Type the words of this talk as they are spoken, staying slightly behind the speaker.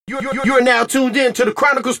You're now tuned in to the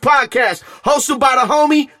Chronicles Podcast, hosted by the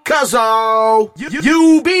homie Cuzzo.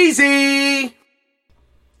 You Beezy.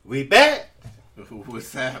 We back.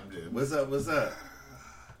 What's happening? What's up?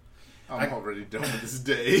 I'm already done with this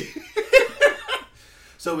day.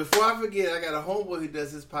 So before I forget, I got a homeboy who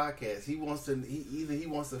does his podcast. He wants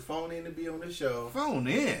to phone in to be on the show, Phone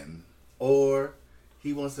in, or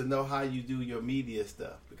he wants to know how you do your media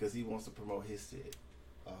stuff because he wants to promote his shit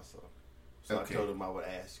also. So okay. I told him I would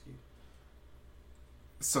ask you.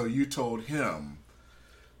 So you told him,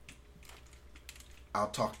 I'll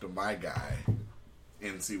talk to my guy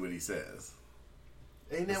and see what he says.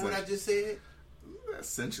 Ain't that what I just said?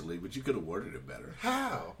 Essentially, but you could have worded it better.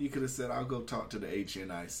 How? You could have said, I'll go talk to the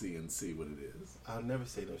HNIC and see what it is. I'll never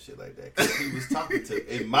say no shit like that. Because he was talking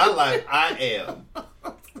to... In my life, I am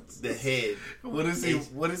the head. What does he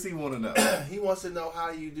want to know? He wants to know how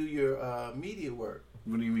you do your media work.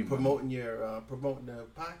 What do you mean? Promoting the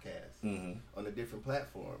podcast on the different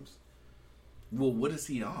platforms. Well, what is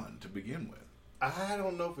he on to begin with? I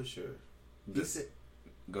don't know for sure.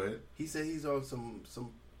 Go ahead. He said he's on some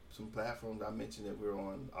platforms. I mentioned that we're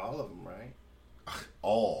on all of them, right?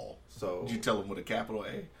 All. So did you tell him with a capital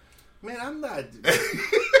A? Man, I'm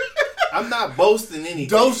not boasting anything.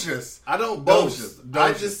 Docious. I don't boast. Docious.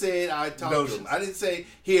 I just said I talked to him. I didn't say,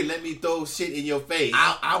 here, let me throw shit in your face.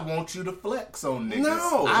 I want you to flex on niggas.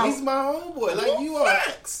 No, he's my homeboy. Like you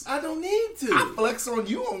flex. are. I don't need to. I flex on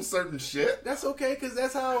you on certain shit. That's okay, because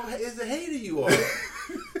that's how is a hater you are.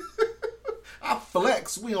 I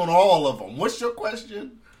flex. We on all of them. What's your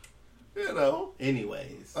question? You know.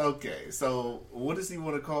 Anyways. Okay, so what does he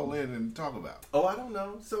want to call in and talk about? Oh, I don't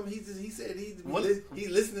know. So he said he's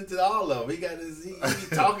listening to all of them. He got his he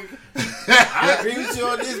talking. I agree with you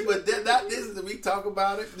on this, but not this. We talk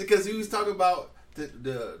about it because he was talking about we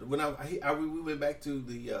went back to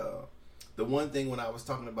the one thing when I was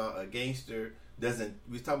talking about a gangster doesn't.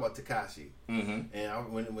 We was talking about Tekashi, and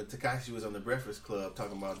when Tekashi was on the Breakfast Club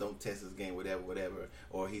talking about don't test his game, whatever,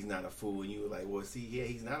 or he's not a fool, and you were like, well, see, yeah,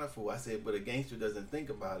 he's not a fool. I said, but a gangster doesn't think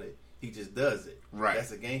about it. He just does it. Right.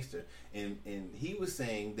 That's a gangster. And he was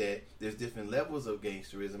saying that there's different levels of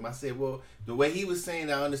gangsterism. I said, well, the way he was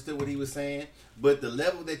saying, I understood what he was saying, but the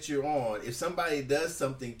level that you're on, if somebody does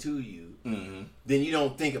something to you, then you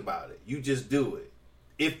don't think about it. You just do it.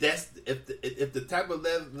 If the type of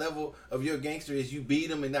level of your gangster is you beat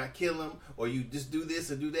them and not kill them, or you just do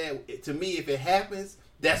this or do that, to me, if it happens,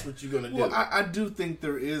 that's what you're going to do. Well, I do think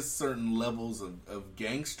there is certain levels of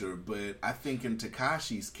gangster, but I think in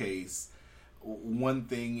Tekashi's case, one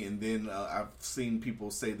thing, and then I've seen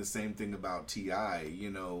people say the same thing about T.I.,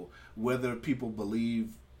 you know, whether people believe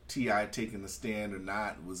T.I. taking the stand or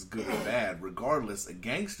not was good or bad, regardless, a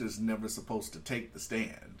gangster's never supposed to take the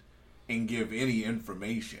stand and give any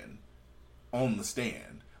information on the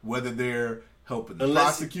stand, whether they're helping the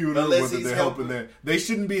prosecutor, whether they're helping they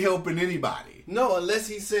shouldn't be helping anybody. No, unless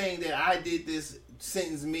he's saying that I did this,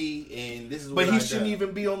 sentence me, and this is what But he shouldn't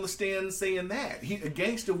even be on the stand saying that. A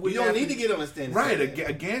gangster wouldn't. You don't need to get on the stand. Right,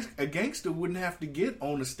 a gangster wouldn't have to get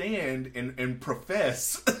on the stand and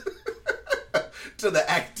profess to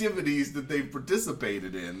the activities that they've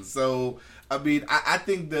participated in. So, I mean, I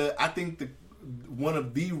think the one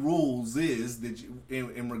of the rules is that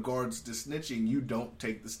in regards to snitching, you don't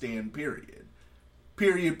take the stand, period,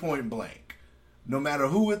 point blank. No matter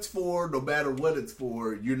who it's for, no matter what it's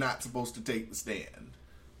for, you're not supposed to take the stand.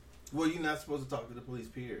 Well, you're not supposed to talk to the police,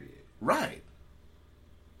 period. Right.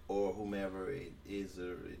 Or whomever it is,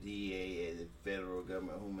 or the DEA, or the federal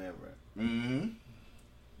government, whomever.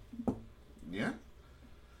 Yeah.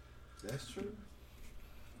 That's true.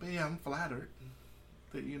 But yeah, I'm flattered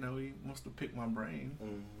that, you know, he wants to pick my brain.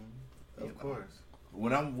 Of course.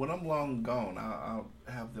 When I'm long gone, I'll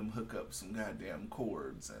have them hook up some goddamn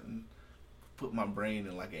cords and put my brain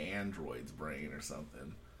in like an android's brain or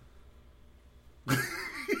something.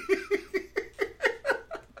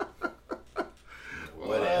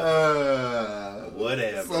 Whatever.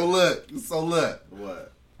 So look.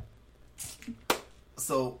 What?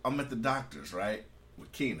 So I'm at the doctor's, right?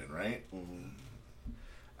 With Keenan, right?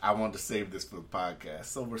 I wanted to save this for the podcast.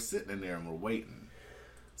 So we're sitting in there and we're waiting.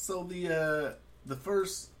 So the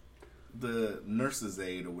nurse's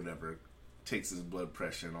aide or whatever takes his blood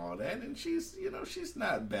pressure and all that, and she's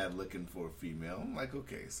not bad looking for a female. I'm like,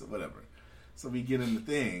 okay, so whatever. So we get in the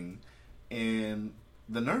thing, and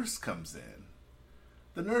the nurse comes in.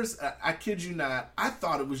 The nurse, I kid you not, I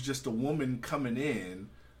thought it was just a woman coming in.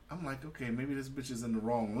 I'm like, okay, maybe this bitch is in the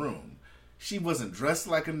wrong room. She wasn't dressed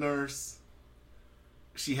like a nurse.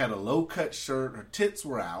 She had a low-cut shirt. Her tits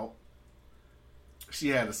were out. She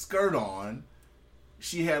had a skirt on.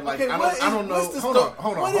 she had like okay, I don't know. Hold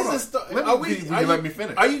on. Let me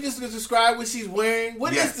finish. Are you just going to describe what she's wearing?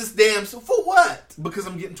 What is this damn? For what? Because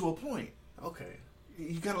I'm getting to a point. Okay,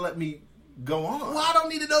 you got to let me go on. Well, I don't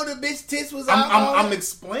need to know the bitch tits was out. I'm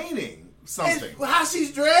explaining something. How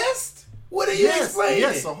she's dressed? What are you explaining?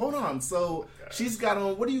 Yes. So hold on. So she's got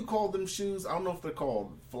on, what do you call them shoes? I don't know if they're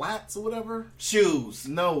called flats or whatever. Shoes.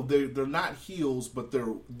 No, they're not heels, but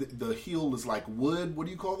the heel is like wood. What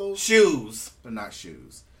do you call those? Shoes. They're not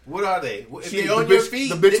shoes. What are they? If they on your feet?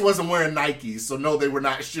 The bitch wasn't wearing Nikes, so no, they were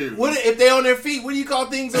not shoes. If they on their feet? What do you call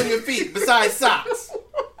things on your feet besides socks?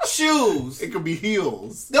 Shoes. It could be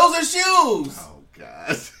heels. Those are shoes. Oh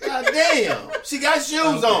God. God damn. She got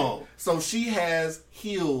shoes on. So she has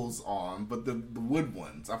heels on, but the wood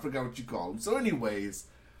ones. I forgot what you call them. So anyways,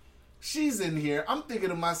 she's in here. I'm thinking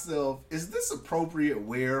to myself, is this appropriate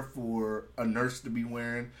wear for a nurse to be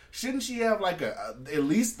wearing? Shouldn't she have like at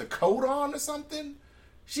least the coat on or something?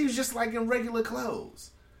 She was just like in regular clothes.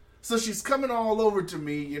 So she's coming all over to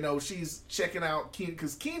me. You know, she's checking out Keenan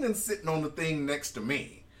because Keenan's sitting on the thing next to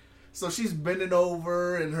me. So she's bending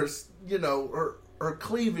over and her, you know, her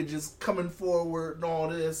cleavage is coming forward and all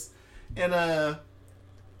this. And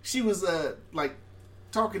she was like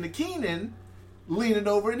talking to Keenan, leaning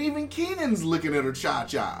over, and even Keenan's looking at her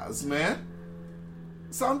cha-chas, man.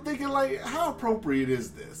 So I'm thinking, like, how appropriate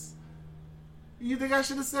is this? You think I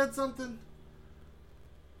should have said something?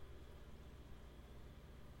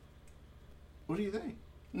 What do you think?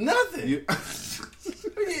 Nothing.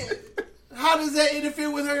 How does that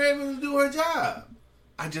interfere with her able to do her job?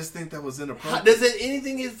 I just think that was inappropriate. Does it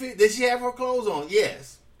anything interfere? Does she have her clothes on?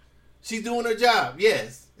 Yes. She's doing her job.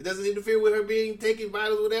 Yes. It doesn't interfere with her being taking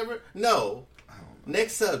vitals, whatever. No.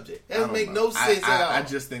 Next subject. That doesn't make no sense at all. I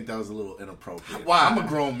just think that was a little inappropriate. Why? I'm a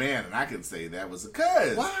grown man and I can say that was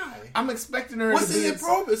because. Why? I'm expecting her. What's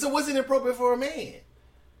inappropriate? So what's inappropriate for a man?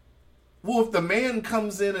 Well, if the man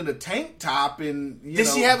comes in a tank top and did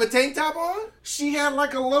she have a tank top on? She had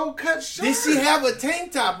like a low cut shirt. Did she have a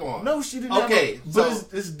tank top on? No, she didn't. Okay, but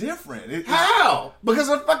it's different. How? Because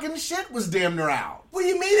her fucking shit was damn near out. What do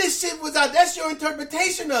you mean this shit was out? That's your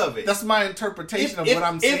interpretation of it. That's my interpretation of what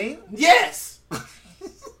I'm saying. Yes.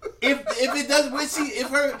 if it does,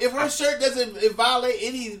 if her shirt doesn't violate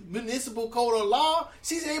any municipal code or law,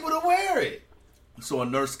 she's able to wear it. So a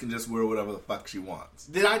nurse can just wear whatever the fuck she wants.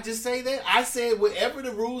 Did I just say that? I said whatever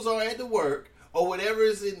the rules are at the work or whatever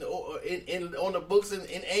is in on the books in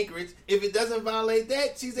Anchorage, if it doesn't violate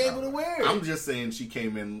that, she's able to wear it. I'm just saying she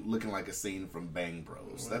came in looking like a scene from Bang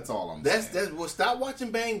Bros. That's all I'm saying. Well, stop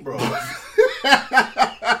watching Bang Bros.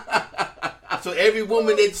 So every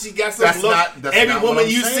woman that she got some every woman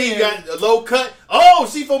you see got a low cut. Oh,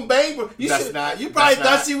 she from Bang Bros. You probably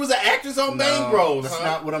thought she was an actress on Bang Bros. That's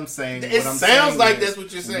not what I'm saying. It sounds like that's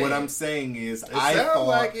what you're saying. What I'm saying is,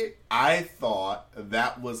 I thought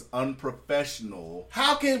that was unprofessional.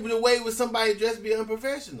 How can the way with somebody dressed be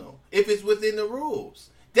unprofessional if it's within the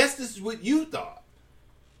rules? That's just what you thought.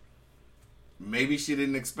 Maybe she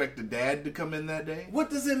didn't expect the dad to come in that day.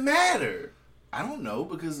 What does it matter? I don't know,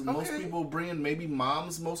 because most people bring, maybe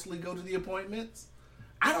moms mostly go to the appointments.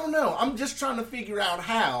 I don't know. I'm just trying to figure out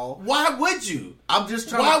how. Why would you? I'm just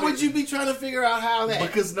trying. Why would you be trying to figure out how that?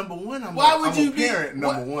 Because number one, I'm a parent.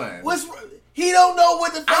 Number one, he don't know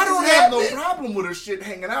what the fuck I don't have no problem with her shit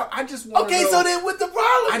hanging out. I just want to know. So then what the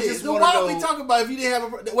problem is? So why are we talking about if you didn't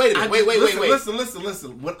have a... Wait a minute. Wait.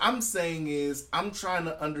 Listen. What I'm saying is, I'm trying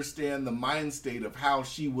to understand the mind state of how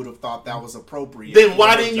she would have thought that was appropriate. Then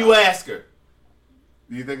why didn't you ask her?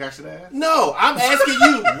 Do you think I should ask? No, I'm asking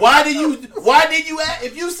you. Why did you ask?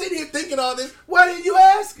 If you sit here thinking all this, why didn't you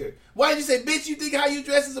ask her? Why did you say, bitch, you think how you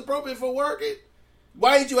dress is appropriate for working?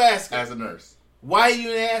 Why didn't you ask her? As a nurse. Why you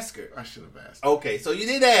didn't ask her? I should have asked her. Okay, so you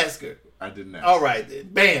didn't ask her. I didn't ask All right, then.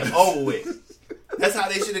 Bam, over with. That's how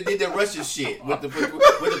they should have did their Russian shit with the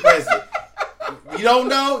president. You don't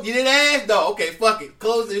know? You didn't ask? No, okay, fuck it.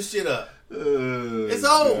 Close this shit up. It's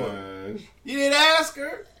over. Gosh. You didn't ask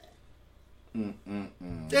her?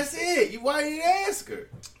 That's it. Why didn't you ask her?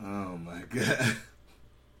 Oh my god.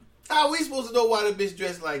 How are we supposed to know why the bitch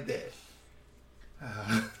dressed like that?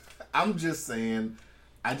 I'm just saying,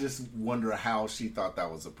 I just wonder how she thought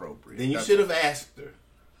that was appropriate. Then you should have asked her.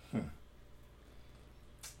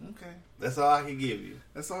 Okay. That's all I can give you.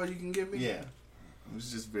 That's all you can give me? Yeah. It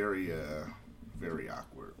was just very Very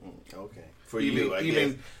awkward. Okay. For you, I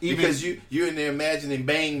guess. Because you're in there imagining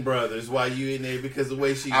Bang Brothers while you in there because the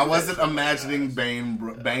way she... I wasn't imagining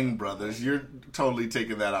Bang Brothers. You're totally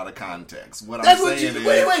taking that out of context. Wait a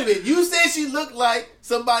minute. You said she looked like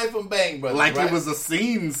somebody from Bang Brothers, like right? It was a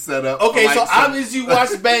scene set up. Okay, so obviously you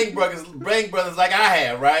watched Bang Brothers like I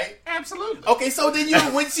have, right? Absolutely. Okay, so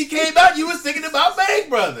then when she came out, you was thinking about Bang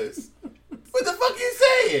Brothers. What the fuck you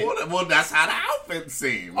saying? Well, that's how the outfit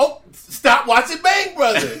seemed. Oh, stop watching Bang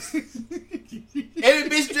Brothers. Every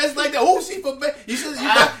bitch dressed like that. Oh, she from Bang. You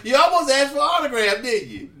almost asked for an autograph, didn't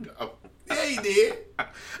you? Yeah, you did.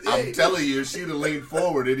 I'm telling you, if she'd have leaned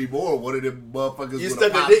forward anymore, one of them motherfuckers would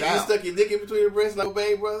have popped out. You stuck your dick in between your breasts like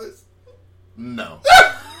Bang Brothers? No.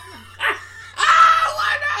 Why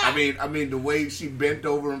not? I mean, the way she bent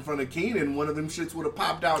over in front of Keenan, one of them shits would have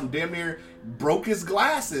popped out and damn near broke his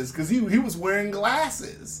glasses because he was wearing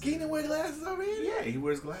glasses. Keenan wear glasses already? Yeah, he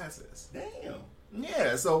wears glasses. Damn.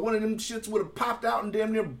 Yeah, so one of them shits would have popped out and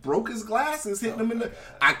damn near broke his glasses, hitting him in the...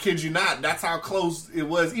 I kid you not, that's how close it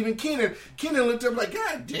was. Even Keenan looked up like,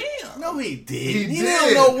 God damn. No, he did. He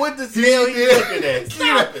did. don't know what the hell he looking at.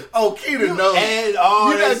 Keenan knows. And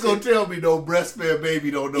all You're not going to tell me no breastfed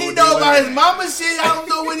baby don't know he what know about his mama shit. I don't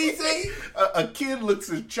know what he say. A kid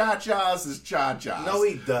looks at cha-chas as cha-chas. No,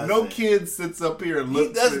 he doesn't. No kid sits up here and looks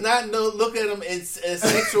He does not look at him in a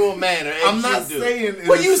sexual manner. I'm not saying...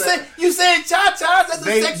 Well, you said cha-chas. That's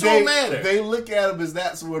a sexual manner. They look at him as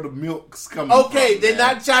that's where the milk's coming from. Okay, they're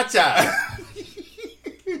not cha-cha.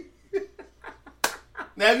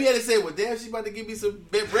 Now, if you had to say, well, damn, she about to give me some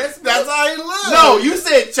breast milk. That's how he looks. No, you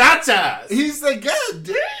said cha-chas. He said, God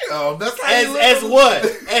damn. That's how he looks. As what?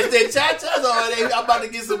 As their cha-chas or I'm about to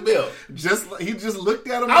get some milk? He just looked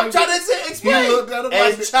at him I'm trying to explain. He looked at him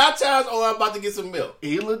as cha-chas or I'm about to get some milk?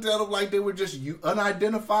 He looked at them like they were just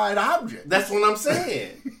unidentified objects. That's what I'm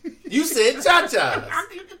saying. You said cha-chas. How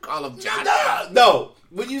can you call them cha-chas? No.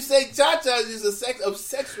 When you say cha-chas, it's of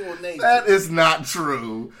sexual nature. That is not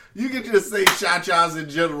true. You can just say cha-chas in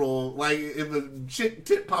general. Like, if a chick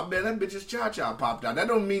tit popped out, that bitch's cha-cha popped out. That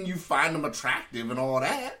don't mean you find them attractive and all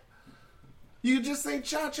that. You just say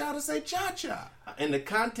cha-cha to say cha-cha. In the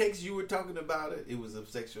context you were talking about it was of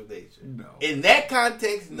sexual nature. No. In that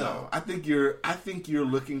context, no. I think you're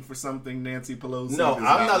looking for something, Nancy Pelosi. No,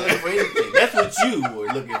 I'm not looking for anything. That's what you were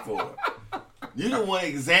looking for. You the one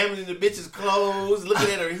examining the bitch's clothes, looking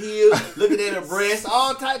at her heels, looking at her breasts,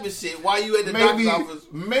 all type of shit. While you at the doctor's office,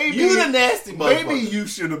 you the nasty motherfucker. Maybe you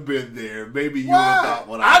should have been there. Maybe you would have thought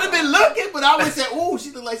what I'd have been looking, but I would have said, "Ooh,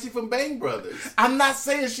 she look like she from Bang Brothers." I'm not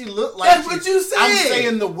saying she looked like. That's what you said. I'm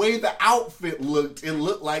saying the way the outfit looked, it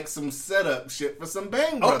looked like some setup shit for some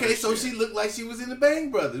Bang Brothers. Okay, so shit. she looked like she was in the Bang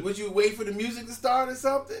Brothers. Would you wait for the music to start or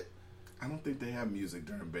something? I don't think they have music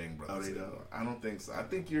during Bang Brothers. Oh, they don't? I don't think so. I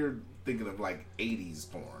think you're thinking of like 80s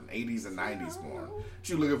porn, 80s and 90s porn. What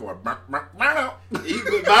you looking for?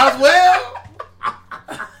 You might as well.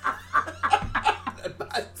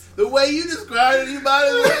 The way you described it, you might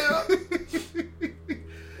as well.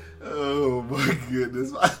 Oh my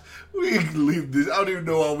goodness. We can leave this. I don't even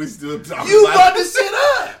know why we still talking You about brought this shit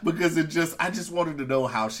up. Because I just wanted to know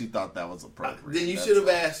how she thought that was appropriate. Then you should have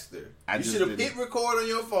asked her. You should have didn't. hit record on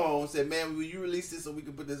your phone, said, "Man, will you release this so we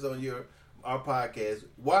can put this on our podcast?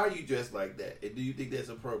 Why are you dressed like that? And do you think that's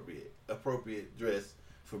appropriate dress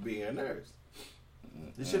for being a nurse?"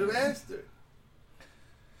 You should have asked her.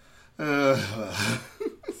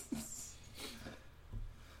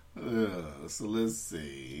 So let's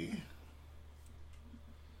see.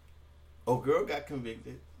 Oh, girl got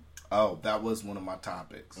convicted. Oh, that was one of my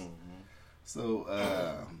topics. Mm-hmm. So,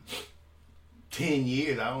 10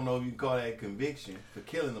 years. I don't know if you can call that conviction for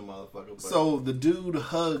killing a motherfucker. But. So the dude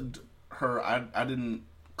hugged her. I didn't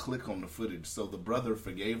click on the footage. So the brother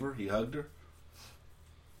forgave her. He hugged her.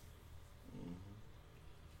 Mm-hmm.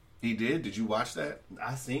 He did. Did you watch that?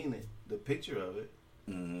 I seen it. The picture of it.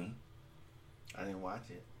 Mm-hmm. I didn't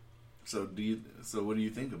watch it. So what do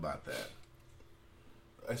you think about that?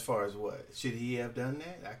 As far as what? Should he have done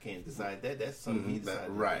that? I can't decide that. That's something he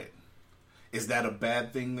decided. Right. Is that a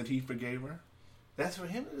bad thing that he forgave her? That's for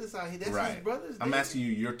him to decide. That's right. his brother's. I'm asking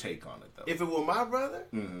you your take on it, though. If it were my brother,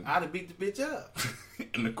 I'd have beat the bitch up.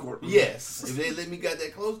 In the courtroom? Yes. If they let me got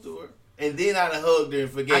that close to her. And then I'd have hugged her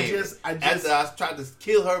and forgave her. After I tried to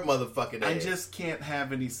kill her motherfucking ass. I just can't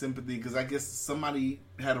have any sympathy because I guess somebody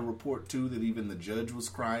had a report, too, that even the judge was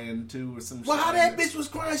crying, too, or some shit. Well, how that bitch was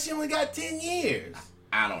crying? She only got 10 years.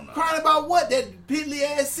 I don't know. Crying about what? That piddly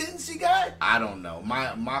ass sentence she got? I don't know.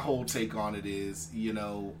 My whole take on it is,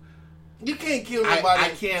 You can't kill nobody. I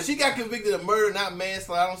can't. She got convicted of murder, not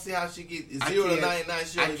manslaughter. I don't see how she get 0 to 99.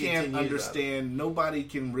 She only I can't understand. Nobody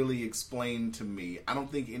can really explain to me. I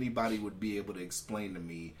don't think anybody would be able to explain to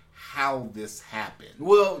me how this happened.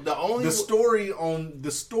 Well, the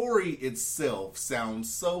story itself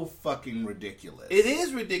sounds so fucking ridiculous. It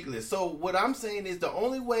is ridiculous. So what I'm saying is the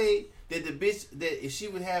only way that the bitch, that if she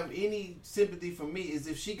would have any sympathy for me, is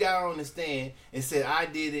if she got on the stand and said, I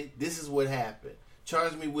did it, this is what happened.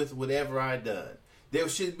 Charge me with whatever I done. There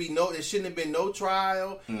shouldn't have been no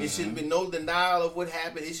trial. Mm-hmm. It shouldn't have been no denial of what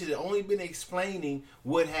happened. It should have only been explaining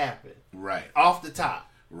what happened. Right. Off the top.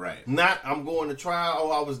 Right. Not, I'm going to trial.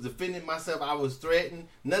 Oh, I was defending myself. I was threatened.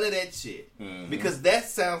 None of that shit. Mm-hmm. Because that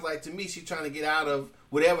sounds like, to me, she's trying to get out of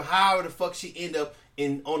whatever, however the fuck she end up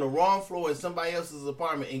on the wrong floor in somebody else's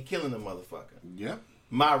apartment and killing the motherfucker. Yep.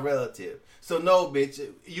 My relative. So no, bitch,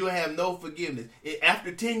 you have no forgiveness.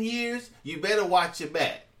 After 10 years, you better watch your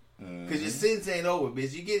back. Because your sentence ain't over,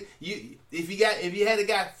 bitch. If you had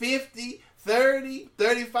got 50, 30,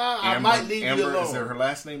 35, I might leave you alone. Is her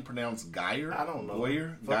last name pronounced Geyer? I don't know.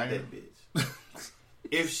 Lawyer? Fuck that bitch.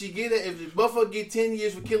 If the motherfucker get 10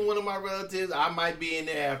 years for killing one of my relatives, I might be in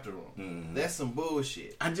there after him. Mm-hmm. That's some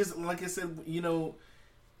bullshit. Like I said,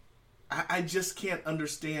 I just can't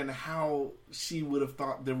understand how she would have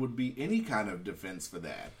thought there would be any kind of defense for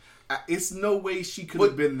that. It's no way she could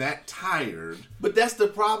have been that tired. But that's the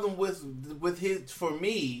problem with his. For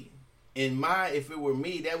me, if it were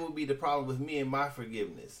me, that would be the problem with me and my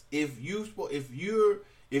forgiveness. If you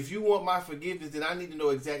want my forgiveness, then I need to know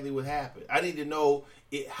exactly what happened. I need to know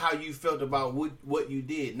how you felt about what you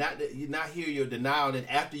did. Not hear your denial, and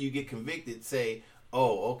after you get convicted, say,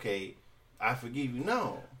 "Oh, okay, I forgive you."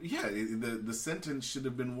 No. Yeah, the sentence should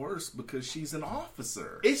have been worse because she's an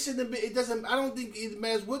officer. It shouldn't have been. It doesn't. I don't think it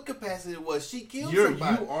matters what capacity it was. She killed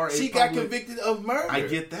somebody. She got convicted of murder. I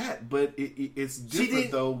get that, but it's different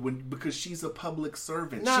though because she's a public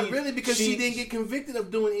servant. Not really, because she didn't get convicted of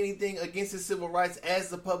doing anything against his civil rights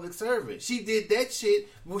as a public servant. She did that shit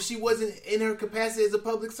when she wasn't in her capacity as a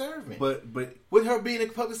public servant. But with her being a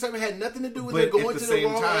public servant had nothing to do with her going to the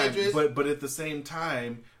wrong address. But at the same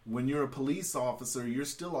time, when you're a police officer, you're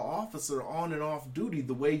still an officer on and off duty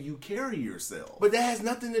the way you carry yourself. But that has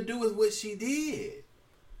nothing to do with what she did.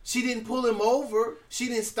 She didn't pull him over. She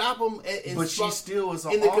didn't stop him. But she still, as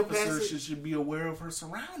an officer, she should be aware of her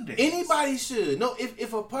surroundings. Anybody should. No, if it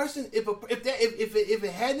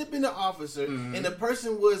hadn't been an officer and the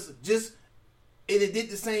person was just and it did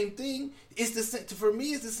the same thing, for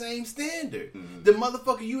me it's the same standard. Mm-hmm. The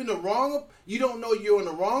motherfucker, you don't know you're on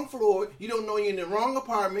the wrong floor, you don't know you're in the wrong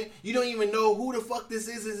apartment, you don't even know who the fuck this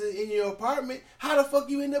is in your apartment. How the fuck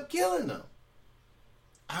you end up killing them?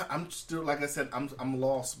 I'm still, like I said, I'm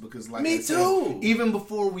lost because Me too. Even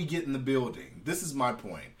before we get in the building, this is my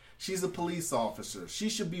point. She's a police officer. She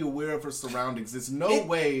should be aware of her surroundings. There's no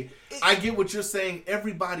way. I get what you're saying.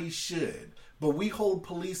 Everybody should. But we hold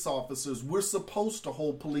police officers. We're supposed to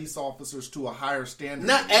hold police officers to a higher standard.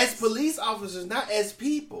 Not as police officers, not as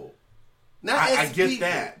people. I get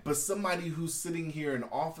that. But somebody who's sitting here, an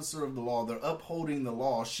officer of the law, they're upholding the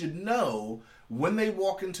law, should know when they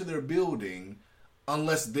walk into their building,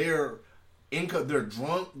 unless they're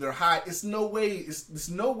drunk, they're high. It's no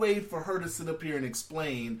way for her to sit up here and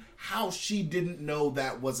explain how she didn't know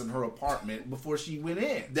that wasn't her apartment before she went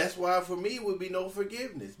in. That's why for me it would be no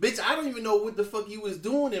forgiveness. Bitch, I don't even know what the fuck you was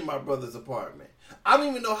doing in my brother's apartment. I don't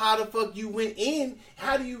even know how the fuck you went in.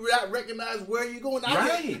 How do you not recognize where you're going?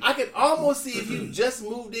 I could almost see if you just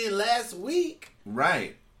moved in last week.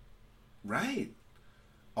 Right.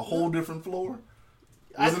 A whole different floor?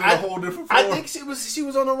 Wasn't it a whole different floor? I think she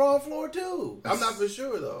was on the wrong floor too. I'm not for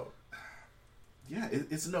sure though. Yeah,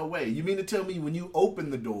 it's no way. You mean to tell me when you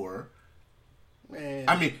opened the door, man?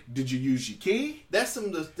 I mean, did you use your key?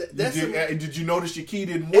 Did you notice your key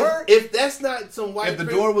didn't work? If that's not some white. If the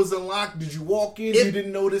door was unlocked, did you walk in? You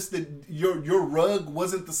didn't notice that your rug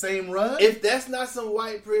wasn't the same rug? If that's not some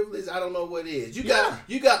white privilege, I don't know what is. You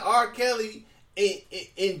got R. Kelly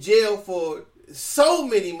in jail for so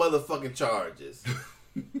many motherfucking charges.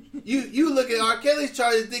 You look at R. Kelly's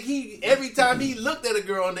charges, think every time he looked at a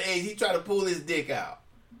girl on the age, he tried to pull his dick out.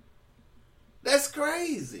 That's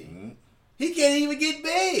crazy. Mm-hmm. He can't even get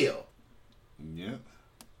bail. Yeah.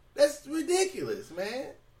 That's ridiculous, man.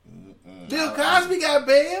 Mm-mm. Bill Cosby got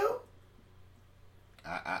bail.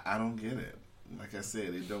 I don't get it. Like I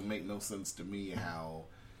said, it don't make no sense to me how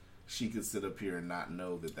she could sit up here and not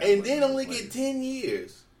know that. And then only get 10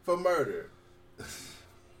 years for murder.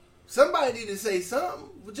 Somebody need to say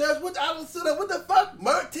something. Judge, what the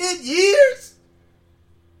fuck? 10 years?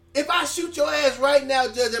 If I shoot your ass right now,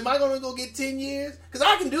 Judge, am I going to go get 10 years? Because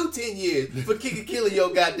I can do 10 years for killing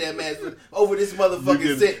your goddamn ass over this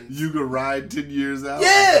motherfucking sentence. You can ride 10 years out?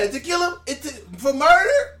 Yeah, to kill him for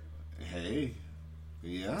murder. Hey,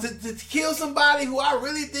 yeah. To kill somebody who I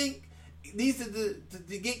really think needs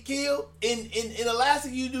to get killed. In Alaska,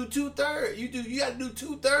 you do 2/3. You got to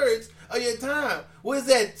do 2/3 of your time. What is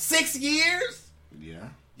that? 6 years? Yeah.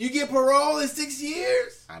 You get parole in 6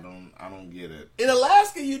 years? I don't get it. In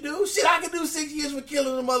Alaska, you do. Shit, I can do 6 years for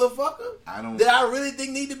killing a motherfucker that I really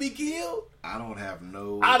think need to be killed. I don't have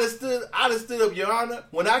no. I'd have stood up, Your Honor.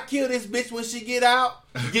 When I kill this bitch when she get out,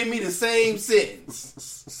 give me the same sentence.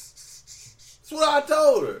 That's what I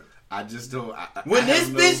told her. I just don't. When this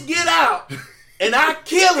bitch get out and I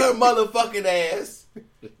kill her motherfucking ass,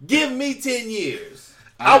 give me 10 years.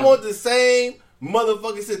 I want the same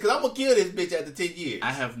motherfucking shit, because I'm going to kill this bitch after 10 years.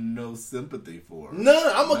 I have no sympathy for her.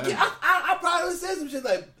 None. I'm going to I probably would say some shit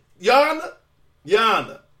like, Your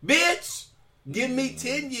Honor, bitch, give me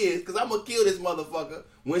 10 years, because I'm going to kill this motherfucker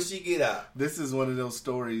when she get out. This is one of those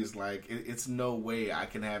stories, like, it's no way I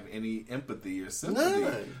can have any empathy or sympathy.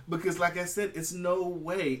 None. Because, like I said, it's no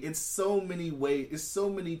way. It's so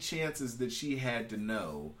many chances that she had to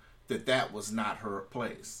know that was not her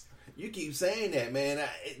place. You keep saying that, man.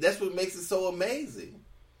 That's what makes it so amazing.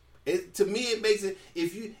 To me, it makes it.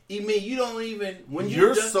 You don't even when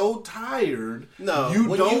you're so tired. No,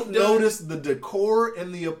 you don't notice the decor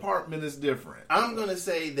in the apartment is different. I'm gonna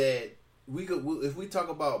say that if we talk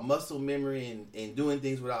about muscle memory and doing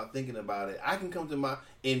things without thinking about it, I can come to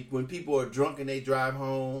when people are drunk and they drive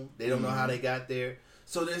home, they don't know how they got there.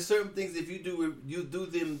 So there's certain things if you do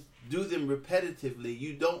them repetitively,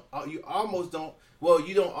 you almost don't. Well,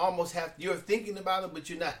 you don't almost have. You're thinking about them, but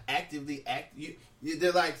you're not actively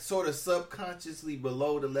they're like sort of subconsciously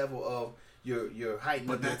below the level of your heightened.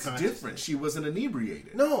 But that's different. She wasn't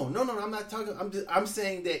inebriated. No. I'm not talking. I'm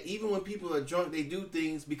saying that even when people are drunk, they do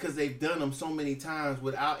things because they've done them so many times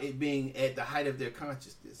without it being at the height of their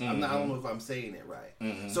consciousness. Mm-hmm. I don't know if I'm saying it right.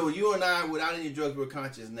 Mm-hmm. So you and I, without any drugs, we're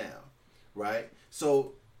conscious now, right?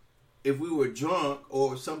 So if we were drunk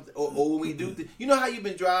or something, or when we do, you know how you've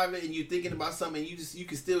been driving and you're thinking about something, and you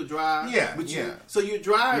can still drive. Yeah, but yeah. So you're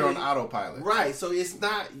driving. You're on autopilot, right? So it's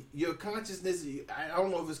not your consciousness. I don't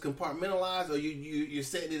know if it's compartmentalized or you're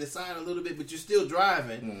setting it aside a little bit, but you're still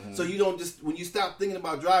driving. Mm-hmm. So you don't just when you stop thinking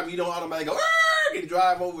about driving, you don't automatically go and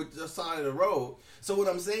drive over the side of the road. So what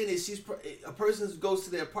I'm saying is, a person goes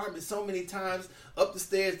to their apartment so many times up the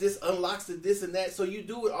stairs. This unlocks the this and that. So you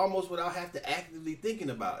do it almost without having to actively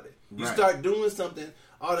thinking about it. You start doing something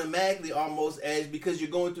automatically, almost as because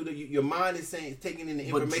you're going through your mind is taking in the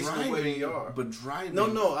information of where you are. But driving.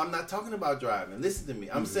 No, I'm not talking about driving. Listen to me.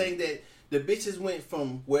 I'm saying that the bitches went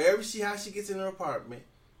from how she gets in her apartment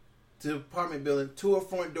to the apartment building to her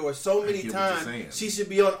front door so many times. She should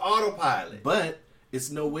be on autopilot. But it's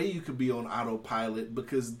no way you could be on autopilot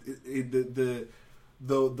because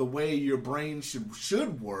the way your brain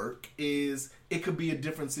should work is it could be a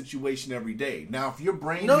different situation every day. Now, if your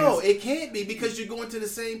brain it can't be because you're going to the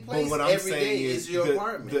same place every day is your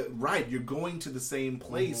apartment. Right, you're going to the same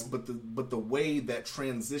place, but the way that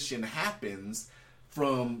transition happens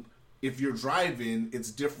from if you're driving, it's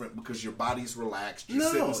different because your body's relaxed. You're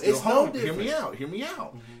sitting still home. No different. Hear me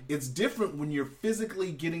out. Mm-hmm. It's different when you're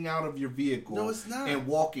physically getting out of your vehicle and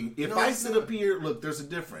walking. If I sit up here, look, there's a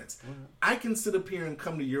difference. Mm-hmm. I can sit up here and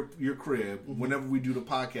come to your crib whenever we do the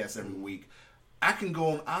podcast every week. I can go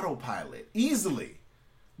on autopilot easily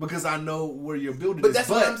because I know where your building is. But that's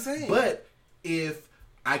what I'm saying. But if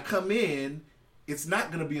I come in, it's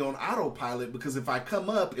not going to be on autopilot because if I come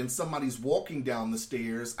up and somebody's walking down the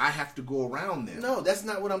stairs, I have to go around them. No, that's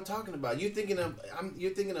not what I'm talking about. You're thinking of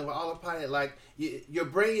autopilot like your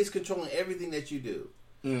brain is controlling everything that you do.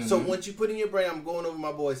 Mm-hmm. So once you put in your brain, I'm going over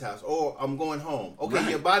my boy's house or I'm going home. Okay,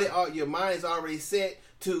 your mind is already set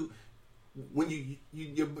to when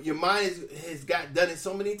your mind has done it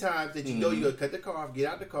so many times that you know you're gonna cut the car off, get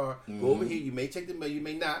out the car, go over here. You may check the mail, you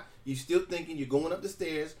may not. You're still thinking you're going up the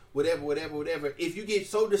stairs, whatever. If you get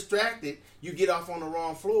so distracted, you get off on the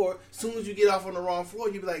wrong floor. As soon as you get off on the wrong floor,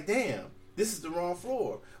 you be like, damn, this is the wrong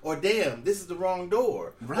floor, or damn, this is the wrong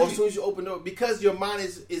door. Right. Or as soon as you open the door, because your mind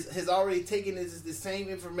has already taken the same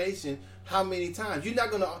information how many times. You're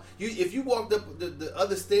not gonna. If you walked up the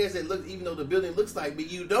other stairs that look, even though the building looks like, but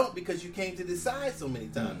you don't because you came to this side so many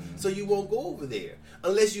times, so you won't go over there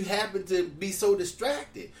unless you happen to be so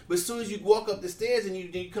distracted. But as soon as you walk up the stairs and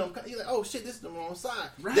you come, you're like, oh shit, this is the wrong side.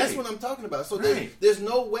 Right. That's what I'm talking about. So there's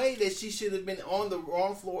no way that she should have been on the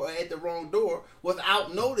wrong floor or at the wrong door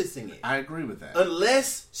without noticing it. I agree with that.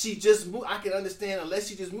 Unless she just moved, I can understand. Unless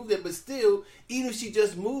she just moved there, but still, even if she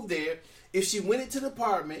just moved there. If she went into the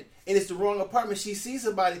apartment and it's the wrong apartment, she sees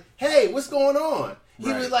somebody, hey, what's going on? He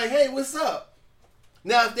was like, hey, what's up?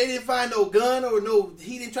 Now, if they didn't find no gun or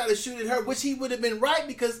he didn't try to shoot at her, which he would have been right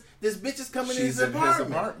because this bitch is coming in his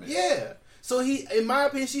apartment. Yeah. So in my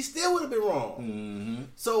opinion, she still would have been wrong. Mm-hmm.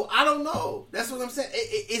 So I don't know. That's what I'm saying.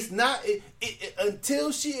 It's not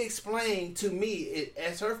until she explained to me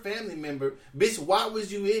as her family member, bitch, why was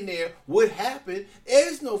you in there? What happened?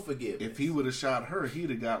 There's no forgiveness. If he would have shot her, he'd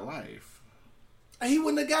have got life. He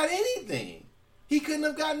wouldn't have got anything. He couldn't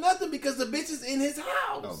have got nothing because the bitch is in his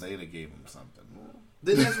house. Oh, they'd have gave him something.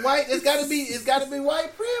 Then that's white. It's got to be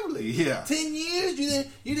white privilege. Yeah. 10 years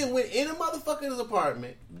you didn't went in a motherfucker's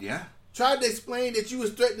apartment. Yeah. Tried to explain that you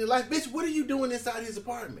was threatening life. Bitch, what are you doing inside his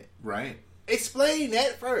apartment? Right. Explain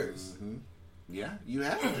that first. Mm-hmm. Yeah, you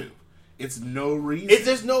have to. It's no reason.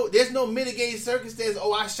 There's no mitigating circumstance.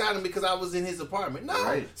 Oh, I shot him because I was in his apartment. No.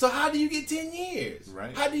 Right. So how do you get 10 years?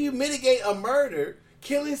 Right. How do you mitigate a murder,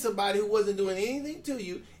 killing somebody who wasn't doing anything to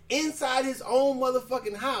you inside his own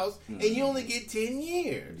motherfucking house, and you only get 10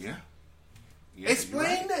 years? Yeah.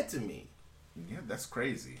 Explain that to me. Yeah, that's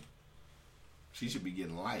crazy. She should be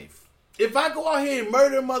getting life. If I go out here and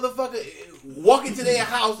murder a motherfucker, walk into their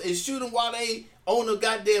house and shoot them while they on the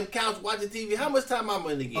goddamn couch watching TV, how much time I'm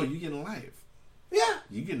gonna get? Oh, you getting life? Yeah.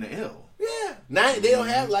 You getting the L? Yeah. They don't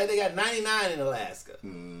have life. They got 99 in Alaska.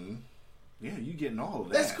 Mm-hmm. Yeah, you getting all of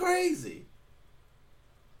that. That's crazy.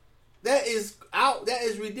 That is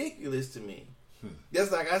ridiculous to me.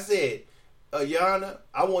 That's like I said, Yana,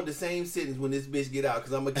 I want the same sentence when this bitch get out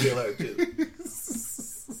because I'm gonna kill her too.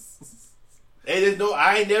 And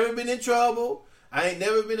I ain't never been in trouble. I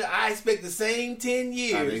expect the same 10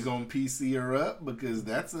 years. Are they gonna PC her up? Because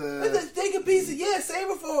that's take a piece of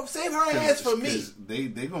save her ass for me.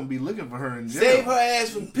 They gonna be looking for her in jail. Save her ass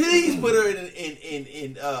from. Please put her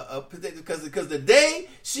in because the day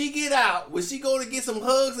she get out, was she going to get some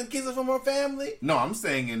hugs and kisses from her family? No, I'm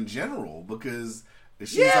saying in general because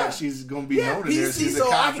she's gonna be known in there. She's a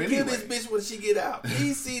cop I can anyway. kill this bitch when she get out.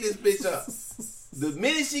 Please see this bitch up. The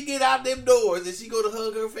minute she get out them doors and she go to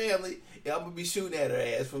hug her family, I'm gonna be shooting at her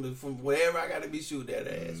ass from wherever I gotta be shooting at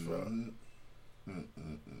her ass from.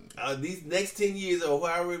 These next 10 years or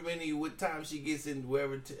what time she gets in,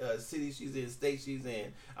 wherever city she's in, state she's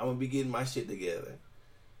in, I'm gonna be getting my shit together.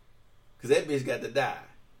 Cause that bitch got to die.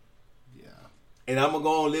 Yeah. And I'm gonna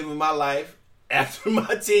go on living my life after my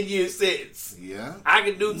 10-year sentence. Yeah. I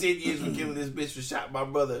can do 10 years for killing this bitch for shot my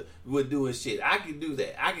brother with doing shit. I can do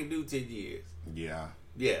that. I can do 10 years. Yeah.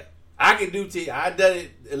 Yeah. I can do 10. I done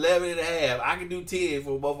it 11 and a half. I can do 10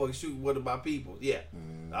 for a motherfucker shooting one of my people. Yeah.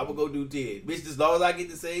 I'm going to go do 10. Bitch, as long as I get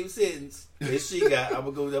the same sentence that she got, I'm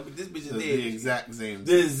going to go. This bitch is dead. The exact same.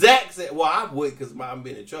 The exact same. Well, I would because I'm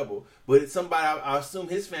been in trouble. But it's somebody, I assume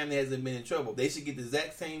his family hasn't been in trouble. They should get the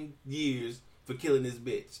exact same years for killing this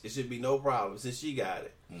bitch. It should be no problem since she got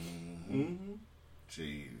it.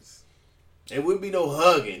 Jeez. It wouldn't be no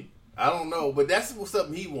hugging. I don't know. But that's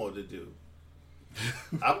something he wanted to do.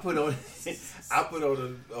 I put on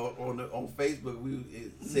Facebook.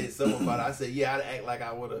 It said something about it. I said, yeah, I'd act like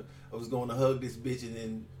I was going to hug this bitch and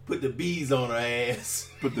then put the bees on her ass.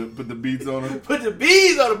 Put the beads on her. Put the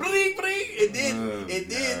bees on her, bling bling, and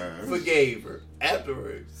then forgave her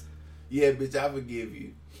afterwards. Yeah, bitch, I forgive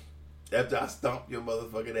you. After I stomp your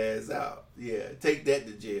motherfucking ass out. Yeah, take that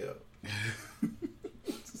to jail.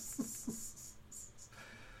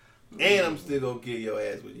 And I'm still gonna kill your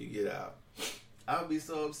ass when you get out. I'll be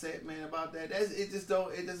so upset, man, about that. It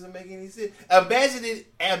doesn't make any sense. Imagine it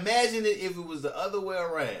if it was the other way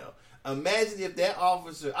around. Imagine if that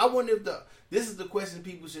officer, I wonder if this is the question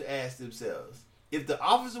people should ask themselves. If the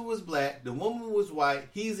officer was black, the woman was white,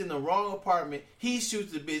 he's in the wrong apartment, he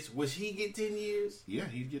shoots the bitch, would he get 10 years? Yeah,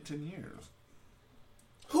 he'd get 10 years.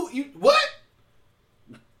 What?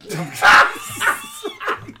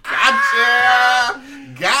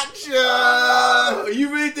 Gotcha! You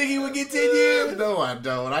really think he would get 10 years? No, I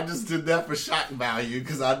don't. I just did that for shock value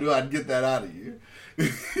because I knew I'd get that out of you.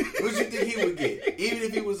 What you think he would get? Even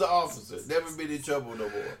if he was an officer, never been in trouble no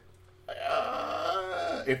more.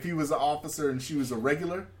 If he was an officer and she was a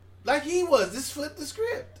regular? Like he was. Just flip the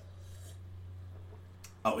script.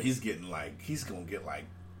 Oh, he's going to get like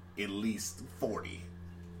at least 40.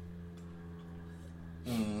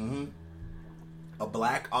 Mm-hmm. A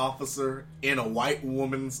black officer in a white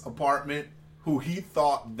woman's apartment who he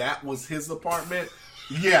thought that was his apartment.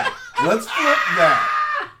 Yeah, let's flip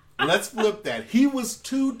that. Let's flip that. He was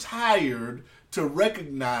too tired to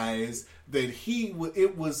recognize that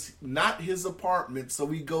it was not his apartment, so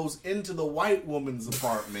he goes into the white woman's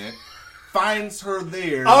apartment, finds her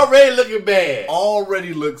there. Already looking bad.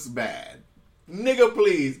 Already looks bad. Nigga,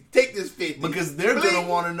 please, take this 50. Because they're going to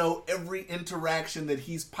want to know every interaction that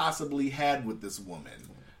he's possibly had with this woman.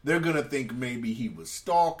 They're going to think maybe he was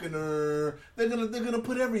stalking her. They're gonna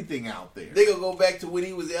put everything out there. They're going to go back to when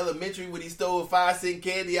he was elementary, when he stole a 5-cent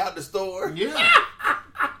candy out the store. Yeah.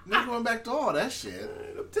 They're going back to all that shit.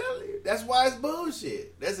 I'm telling you. That's why it's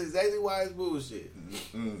bullshit. That's exactly why it's bullshit.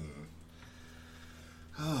 Mm-hmm.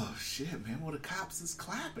 Oh shit, man! Well, the cops is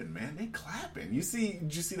clapping, man. They clapping. Did you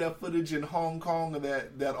see that footage in Hong Kong of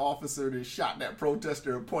that officer that shot that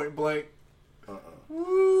protester at point blank?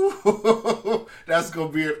 Woo. That's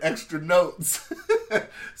gonna be an extra notes.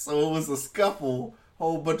 So it was a scuffle.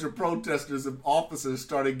 Whole bunch of protesters and officers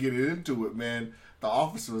started getting into it, man. The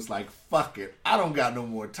officer was like, "Fuck it, I don't got no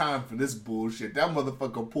more time for this bullshit." That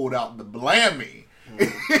motherfucker pulled out the blammy.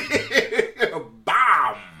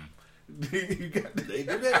 Bomb. They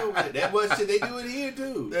do that over there. That much shit they do it here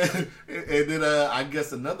too. And then I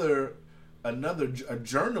guess a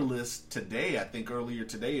journalist today, I think earlier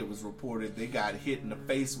today, it was reported they got hit in the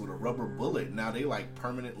face with a rubber bullet. Now they like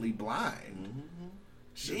permanently blind. Mm-hmm.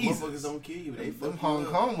 Jesus. Motherfuckers don't kill you. Them Hong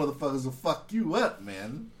Kong motherfuckers will fuck you up,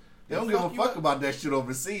 man. They don't give a fuck about that shit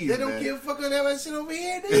overseas. They don't give a fuck about that shit over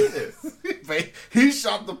here neither. He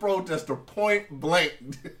shot the protester point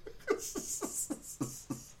blank.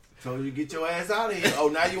 So you get your ass out of here. Oh,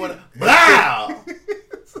 now you want to... Blow!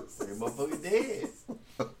 That motherfucker dead.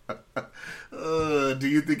 Do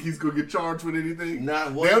you think he's going to get charged with anything?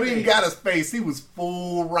 Not one They don't thing. even got his face. He was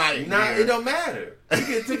full right. Nah, it don't matter. He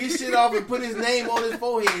could have took his shit off and put his name on his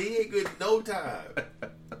forehead. He ain't good no time.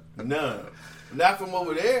 None. Not from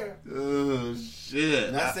over there. Oh,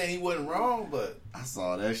 shit. Not saying he wasn't wrong, but... I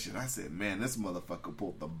saw that shit. I said, man, this motherfucker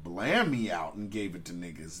pulled the blammy out and gave it to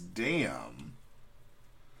niggas. Damn.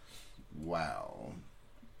 Wow.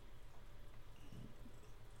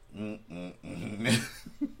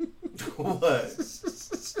 What?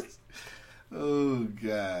 Oh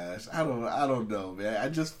gosh, I don't know, man. I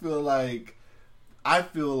just feel like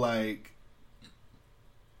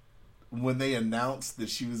when they announced that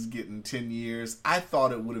she was getting 10 years, I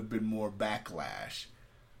thought it would have been more backlash,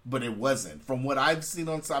 but it wasn't. From what I've seen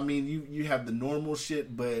you have the normal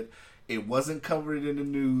shit, but it wasn't covered in the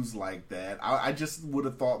news like that. I just would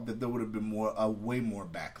have thought that there would have been way more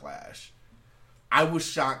backlash. I was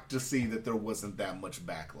shocked to see that there wasn't that much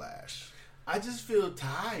backlash. I just feel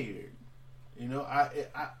tired. You know,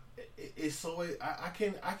 it's so I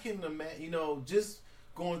can imagine. You know, just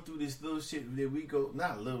going through this little shit that we go,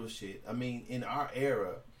 not little shit. I mean, in our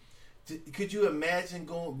era, could you imagine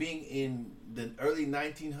being in the early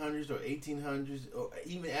 1900s or 1800s, or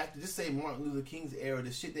even after, just say Martin Luther King's era,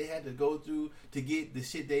 the shit they had to go through to get the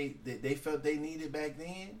shit they felt they needed back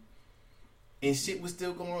then, and shit was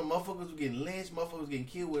still going on. Motherfuckers were getting lynched. Motherfuckers were getting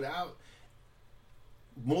killed without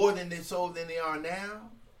more than they are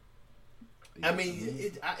now. I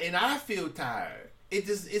mean, and I feel tired. It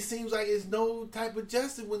seems like it's no type of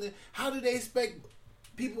justice. How do they expect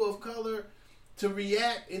people of color to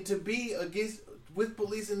react and to be with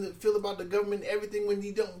police and to feel about the government and everything when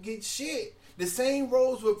you don't get shit? The same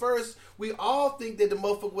roles reversed. We all think that the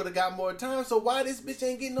motherfucker would have got more time. So why this bitch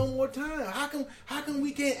ain't getting no more time? How come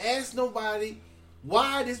we can't ask nobody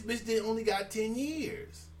why this bitch only got 10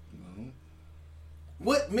 years?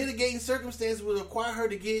 What mitigating circumstances would require her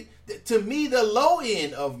to get, to me, the low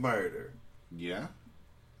end of murder? Yeah.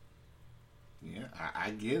 Yeah, I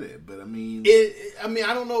get it, but I mean,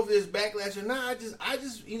 I don't know if there's backlash or not. I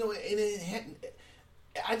just, you know,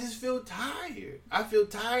 I just feel tired. I feel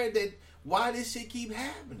tired that why this shit keep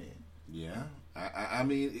happening. Yeah, I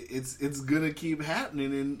mean, it's gonna keep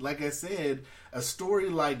happening, and like I said, a story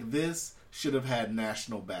like this should have had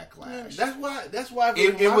national backlash. Yeah, that's why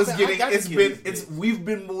we've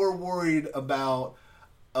been more worried about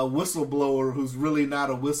a whistleblower who's really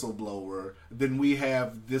not a whistleblower than we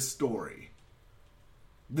have this story.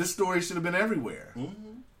 This story should have been everywhere.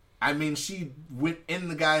 Mm-hmm. I mean, she went in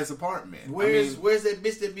the guy's apartment. Where's that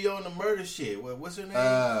bitch that be on the murder shit? What's her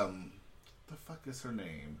name? The fuck is her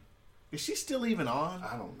name? Is she still even on?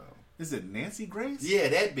 I don't know. Is it Nancy Grace? Yeah,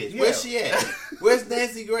 that bitch. Yeah. Where's she at? Where's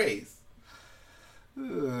Nancy Grace?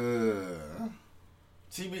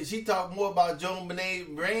 She talked more about Joan Benet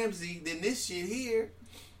Ramsey than this shit here.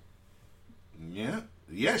 Yeah,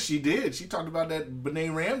 Yeah, she did. She talked about that Benet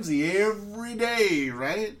Ramsey every day,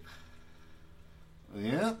 right?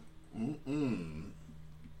 Yeah.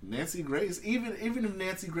 Nancy Grace, even if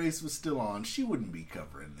Nancy Grace was still on, she wouldn't be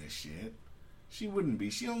covering this shit. She wouldn't be.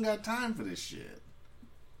 She don't got time for this shit.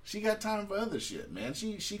 She got time for other shit, man.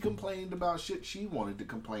 She complained about shit she wanted to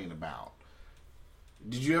complain about.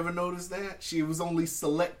 Did you ever notice that? She was only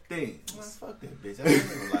select things. Well, fuck that bitch. I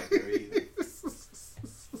never liked her either.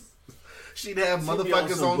 She'd have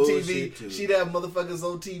motherfuckers on TV. She'd have motherfuckers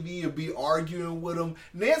on TV and be arguing with them.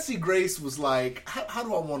 Nancy Grace was like, how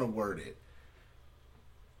do I want to word it?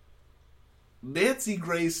 Nancy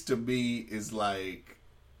Grace to me is like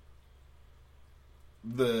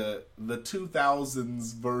the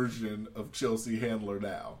 2000s version of Chelsea Handler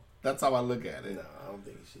now. That's how I look at it. No, I don't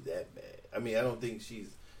think she's that bad. I mean, I don't think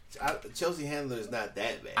Chelsea Handler is not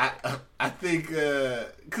that bad. I think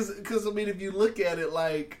because I mean, if you look at it,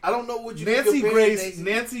 like I don't know what you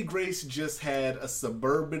Nancy Grace just had a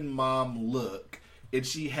suburban mom look, and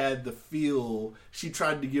she had the feel. She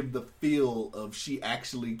tried to give the feel of she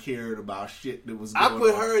actually cared about shit that was going on. I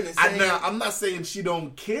put her in the same. I'm not saying she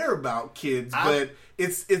don't care about kids, but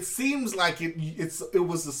it seems like it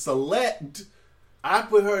was a select. I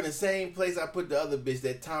put her in the same place I put the other bitch,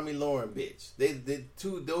 that Tommy Lauren bitch.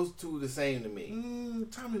 Those two the same to me.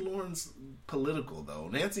 Tommy Lauren's political though.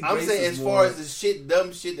 Nancy I'm Grace saying is as far as the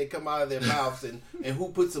dumb shit that come out of their mouths and who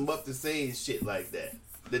puts them up to saying shit like that.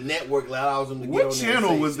 The network allows them to get on there. What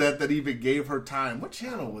channel was that even gave her time? What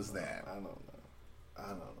channel was that? I don't know.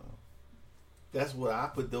 That's what I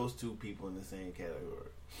put those two people in the same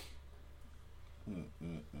category.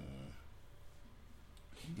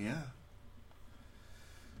 Yeah.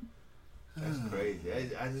 That's crazy.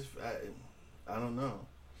 I don't know.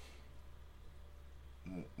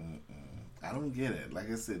 I don't get it. Like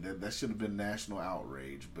I said, that should have been national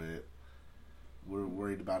outrage, but we're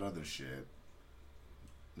worried about other shit.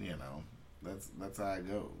 You know, that's how it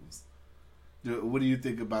goes. What do you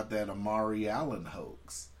think about that Amari Allen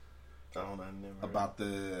hoax? I never about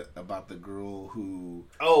the girl who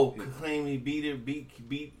claimed he beat her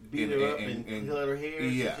up and cut her hair.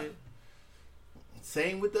 Yeah. Shit.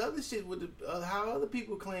 Same with the other shit with how other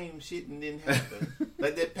people claim shit and didn't happen.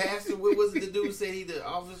 Like that pastor, what was it? The dude said the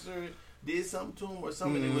officer did something to him or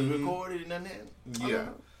something. It was recorded and nothing happened. Yeah.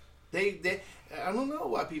 I don't know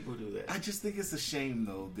why people do that. I just think it's a shame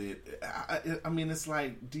though that I mean it's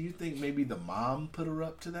like, do you think maybe the mom put her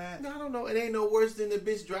up to that? No, I don't know. It ain't no worse than the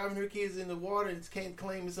bitch driving her kids in the water and can't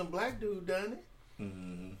claim some black dude done it.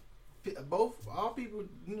 Mm-hmm. All people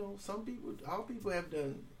have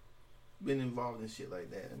been involved in shit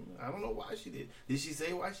like that. I don't know why she did. Did she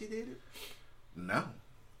say why she did it? No.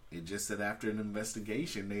 It just said after an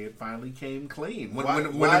investigation, they had finally came clean.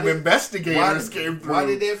 When investigators came through. Why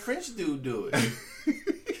did that French dude do it?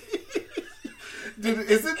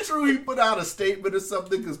 Is it true he put out a statement or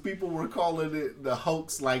something? Because people were calling it the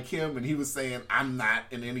hoax like him, and he was saying, I'm not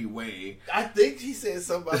in any way. I think he said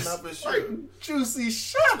something, I'm not for sure. Like, Juicy,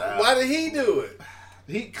 shut up. Why did he do it?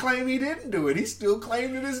 He claimed he didn't do it. He still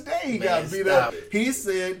claimed to this day he got beat up. He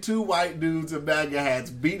said 2 white dudes in MAGA hats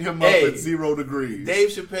beat him up at 0 degrees. Dave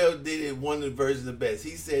Chappelle did it one of the versions of best.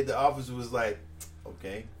 He said the officer was like,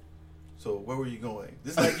 okay, so where were you going?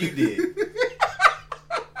 Just like you did.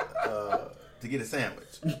 To get a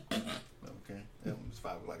sandwich. Okay. It was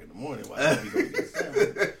 5 o'clock in the morning. Why did you go get a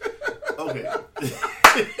sandwich? Okay.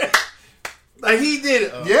 Like he did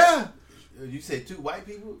it. Yeah. You said 2 white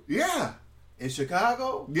people? Yeah. In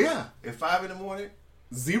Chicago? Yeah. At 5 in the morning?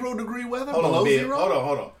 0 degree weather? Hold below on, Bill. 0?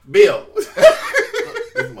 Hold on. Bill.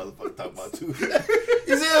 This motherfucker talking about 2. You see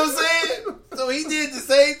what I'm saying? So he did the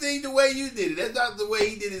same thing the way you did it. That's not the way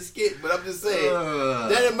he did his skit, but I'm just saying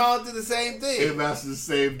that amounts to the same thing. It amounts to the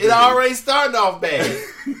same thing. It already started off bad.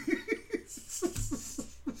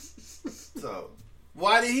 So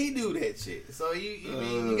why did he do that shit? So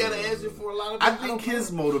you got to answer for a lot of people. I think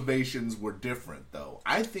his motivations were different, though.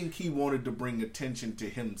 I think he wanted to bring attention to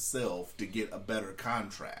himself to get a better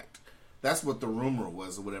contract. That's what the rumor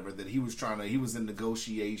was, or whatever, that he was in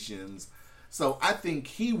negotiations. So I think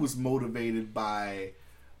he was motivated by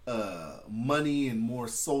money and more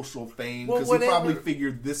social fame, because he probably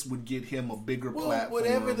figured this would get him a bigger platform.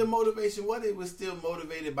 Whatever the motivation was, it was still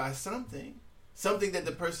motivated by something. Something that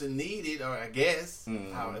the person needed, or I guess,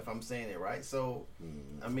 if I'm saying it right. So,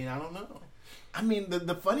 I mean, I don't know. I mean,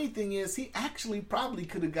 the funny thing is, he actually probably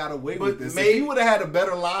could have got away with this. If he would have had a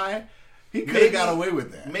better lie, he could have got away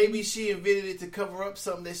with that. Maybe she invented it to cover up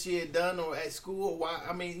something that she had done or at school. Or why?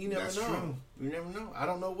 I mean, you never know. True. You never know. I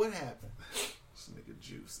don't know what happened. This nigga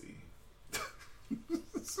juicy.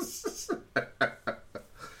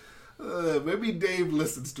 Maybe Dave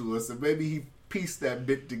listens to us, and maybe he pieced that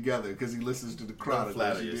bit together because he listens to the Chronicles.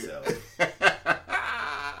 Don't flatter yourself.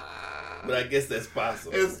 But I guess that's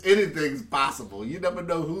possible. Anything's possible. You never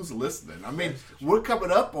know who's listening. I mean, we're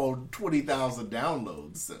coming up on 20,000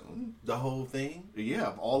 downloads soon. The whole thing? Yeah,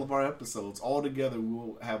 of all of our episodes. All together,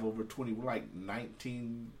 we'll have over 20. We're like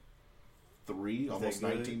 19.3, almost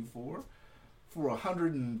 19.4. For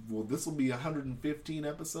 100, this will be 115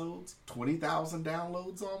 episodes. 20,000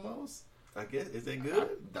 downloads almost. I guess. Is that good?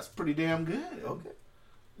 That's pretty damn good. Okay.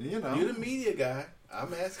 You know. You're the media guy.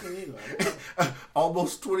 I'm asking you.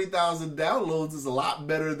 Almost 20,000 downloads is a lot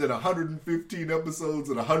better than 115 episodes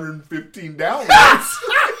and 115 downloads.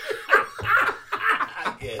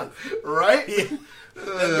 I guess. Right? Yeah.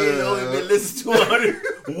 That means only been listened to 100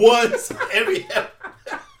 once every episode.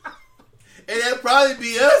 And that'd probably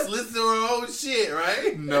be us listening to our own shit,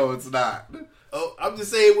 right? No, it's not. Oh, I'm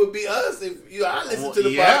just saying it would be us if I listen to the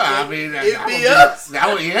podcast. Yeah, I mean, it'd be us. In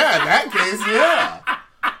that case, yeah.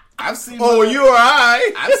 I've seen. Oh, you or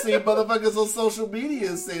I? I've seen motherfuckers on social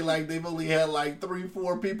media say like they've only had like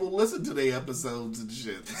 3-4 people listen to their episodes and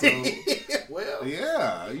shit. So, well,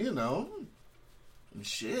 yeah, you know,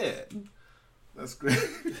 shit. That's great.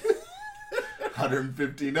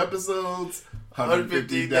 115 episodes,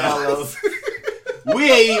 115 downloads.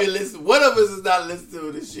 We ain't even listening. One of us is not listening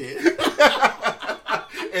to this shit.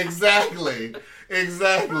 Exactly.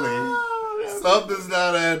 Oh, something's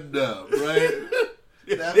not adding up, right?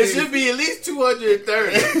 There should be at least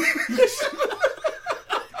 230.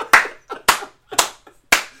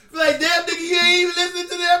 Like, damn, nigga, you ain't even listening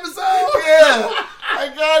to the episode? Yeah.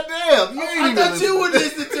 Like, goddamn. I thought you would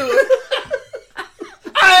listen to it.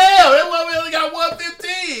 I am. That's why we only got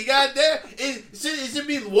 115. Goddamn. It should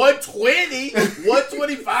be 120,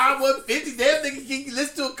 125, 150. Damn, nigga, can you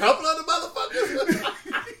listen to a couple of the motherfuckers?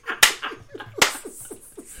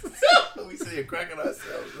 We sitting cracking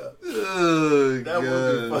ourselves up. Oh, that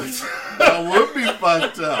would be fucked up. That would be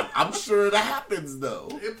fucked up. I'm sure it happens, though.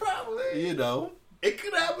 It probably. You know. It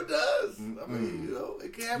could happen to us. I mean, you know,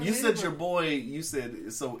 it could happen. You said your boy. You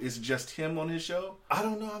said so. It's just him on his show. I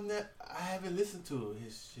don't know. I haven't listened to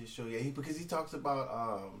his show yet. Because he talks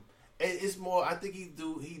about. It's more. I think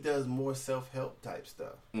he does more self-help type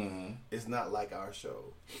stuff. Mm-hmm. It's not like our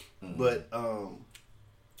show, but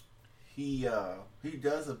he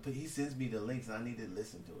sends me the links and I need to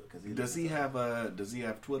listen to it because does he have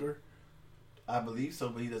Twitter? I believe so,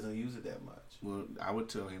 but he doesn't use it that much. Well, I would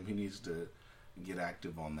tell him he needs to get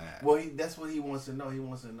active on that. Well, that's what he wants to know. He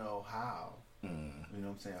wants to know how. You know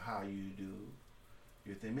what I'm saying? How you do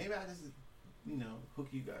your thing. Maybe I just, hook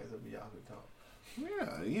you guys up and y'all can talk.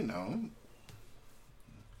 Yeah,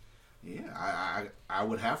 Yeah, I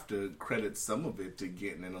would have to credit some of it to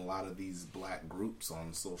getting in a lot of these black groups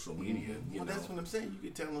on social media. Mm-hmm. Well, that's what I'm saying. You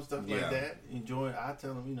can tell them stuff like that. I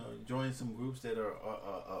tell them, join some groups that are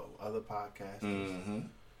other podcasters. Mm-hmm.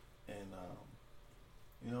 And,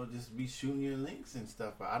 just be shooting your links and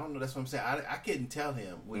stuff. I don't know. That's what I'm saying. I couldn't tell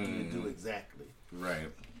him what to do exactly. Right.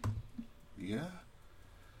 Yeah.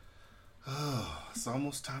 Oh, it's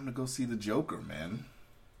almost time to go see the Joker, man.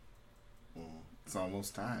 It's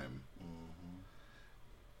almost time.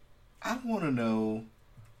 I want to know,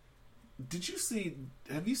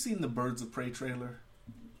 have you seen the Birds of Prey trailer?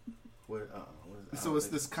 What So it's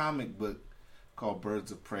this comic book called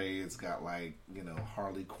Birds of Prey. It's got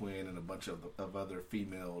Harley Quinn and a bunch of other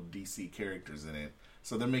female DC characters in it.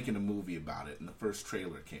 So they're making a movie about it, and the first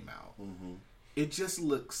trailer came out. Mm-hmm. It just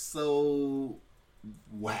looks so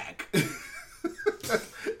whack.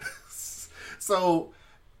 So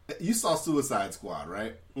you saw Suicide Squad,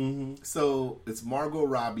 right? Mm-hmm. So it's Margot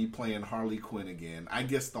Robbie playing Harley Quinn again. I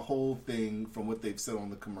guess the whole thing, from what they've said on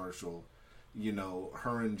the commercial,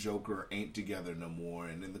 her and Joker ain't together no more.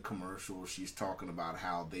 And in the commercial, she's talking about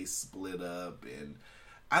how they split up. And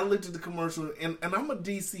I looked at the commercial, and I'm a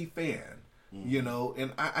DC fan,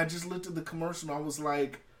 and I just looked at the commercial, and I was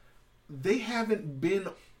like, they haven't been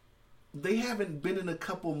in a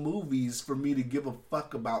couple movies for me to give a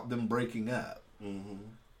fuck about them breaking up. Mm-hmm.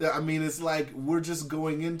 I mean, it's like we're just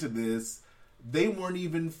going into this. They weren't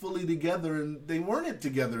even fully together, and they weren't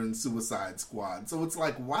together in Suicide Squad. So it's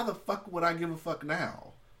like, why the fuck would I give a fuck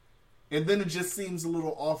now? And then it just seems a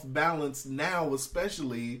little off balance now,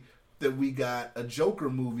 especially that we got a Joker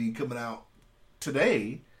movie coming out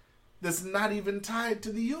today that's not even tied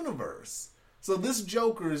to the universe. So this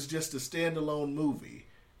Joker is just a standalone movie.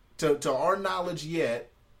 To our knowledge yet,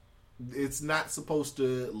 it's not supposed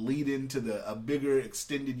to lead into a bigger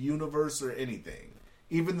extended universe or anything.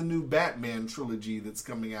 Even the new Batman trilogy that's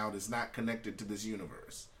coming out is not connected to this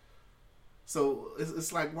universe. So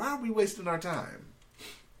it's like, why are we wasting our time?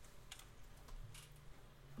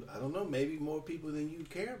 I don't know. Maybe more people than you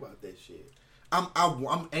care about that shit.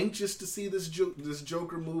 I'm anxious to see this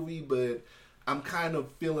Joker movie, but I'm kind of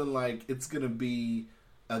feeling like it's gonna be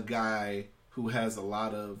a guy who has a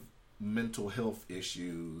lot of mental health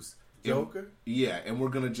issues. Joker? And we're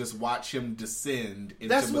gonna just watch him descend into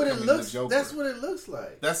that's what it becoming looks. the Joker. That's what it looks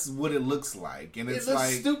like. That's what it looks like, and it's looks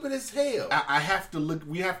like stupid as hell. I have to look.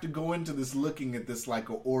 We have to go into this looking at this like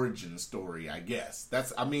an origin story. I guess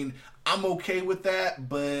that's. I mean, I'm okay with that,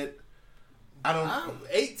 but I don't.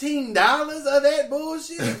 $18 of that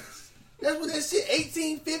bullshit. That's what that shit.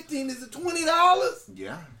 $18.15 is $20.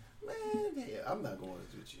 Yeah, man. Yeah, I'm not going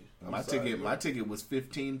with you. My ticket was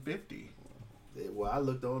 $15.50. Well, I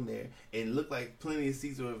looked on there and it looked like plenty of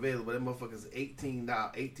seats were available. That motherfucker's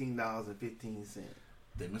 $18.15.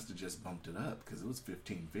 They must have just bumped it up because it was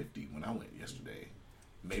 $15.50 when I went yesterday.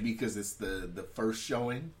 Maybe because it's the first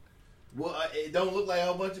showing. Well, it don't look like a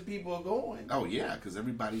whole bunch of people are going. Oh yeah, because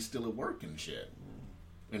everybody's still at work and shit,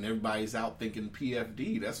 and everybody's out thinking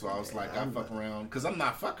PFD. That's why I was like, I fuck around because I'm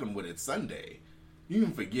not fucking with it Sunday. You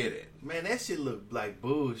can forget it. Man, that shit look like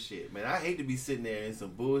bullshit, man. I hate to be sitting there in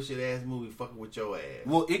some bullshit ass movie fucking with your ass.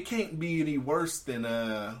 Well, it can't be any worse than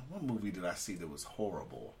what movie did I see that was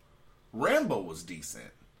horrible? Rambo was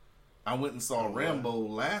decent. I went and saw Rambo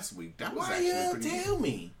last week. That was actually pretty good. Why you tell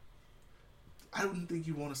me? I didn't think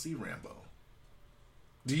you want to see Rambo.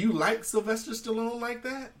 Do you like Sylvester Stallone like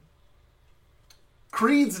that?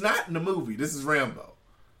 Creed's not in the movie. This is Rambo.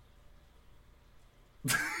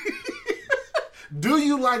 Do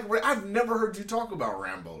you like... I've never heard you talk about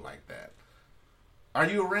Rambo like that. Are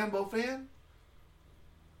you a Rambo fan?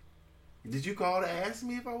 Did you call to ask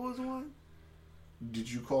me if I was one?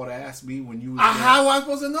 Did you call to ask me when you was how am I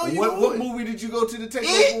supposed to know you what movie did you go to take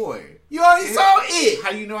my boy? You already saw it.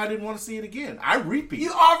 How you know I didn't want to see it again? I repeat.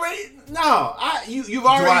 You already... No. You've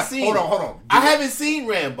already seen it. Hold on. I haven't seen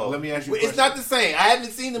Rambo. Let me ask you a question. It's not the same. I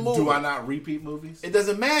haven't seen the movie. Do I not repeat movies? It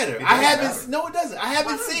doesn't matter. I haven't... No, it doesn't. I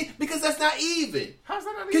haven't seen... Because that's not even. How's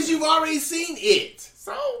that not even? Because you've already seen it.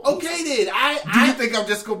 So? Okay then. Do you think I'm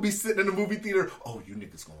just going to be sitting in the movie theater? Oh, you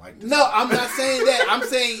niggas going to like this. No, I'm not saying that. I'm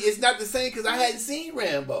saying it's not the same because I hadn't seen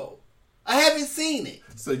Rambo. I haven't seen it.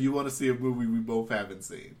 So you want to see a movie we both haven't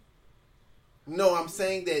seen? No, I'm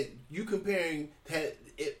saying that you comparing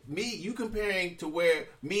to where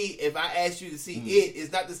me, if I asked you to see it,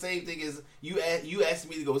 is not the same thing as you asked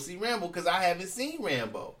me to go see Rambo because I haven't seen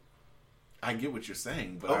Rambo. I get what you're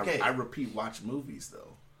saying, but okay. I repeat watch movies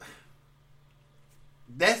though.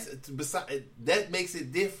 That makes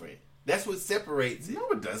it different. That's what separates it. No,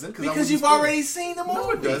 it doesn't. Because you've already seen the movie.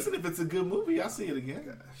 No, it doesn't. If it's a good movie, I'll see it again.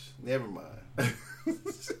 Gosh, never mind.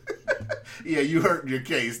 Yeah, you hurt your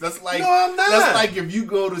case. That's like... No, I'm not. That's like if you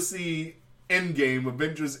go to see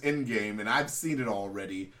Avengers Endgame, and I've seen it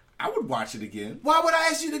already, I would watch it again. Why would I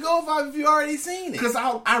ask you to go if you already seen it? Because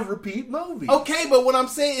I repeat movies. Okay, but what I'm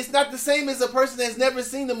saying, it's not the same as a person that's never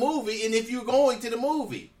seen the movie, and if you're going to the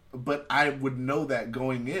movie. But I would know that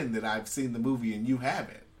going in that I've seen the movie and you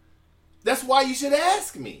haven't. That's why you should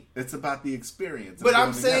ask me. It's about the experience. But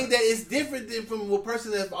I'm saying that it's different than from a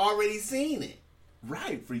person that's already seen it.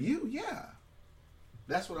 Right, for you, yeah.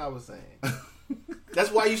 That's what I was saying.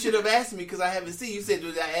 That's why you should have asked me because I haven't seen it. You said,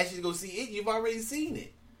 did I ask you to go see it? You've already seen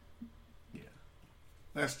it. Yeah,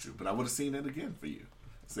 that's true. But I would have seen it again for you.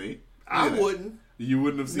 See? I wouldn't. You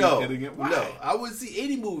wouldn't have seen it again? Why? No, I wouldn't see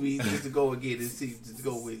any movie just to go again and see to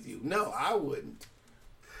go with you. No, I wouldn't.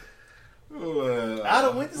 I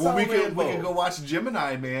don't went to we can go watch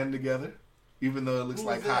Gemini Man together, even though it looks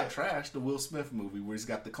like hot trash. The Will Smith movie where he's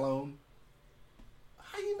got the clone.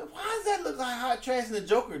 How you know? Why does that look like hot trash and the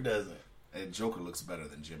Joker doesn't? And Joker looks better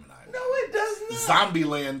than Gemini Man. No, it does not.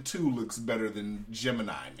 Zombieland 2 looks better than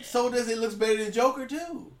Gemini Man. So does it look better than Joker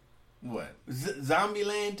 2? What?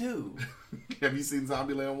 Zombieland 2. Have you seen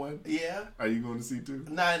Zombieland 1? Yeah. Are you going to see 2?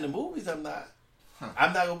 Not in the movies, I'm not. Huh.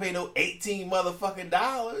 I'm not going to pay no $18 motherfucking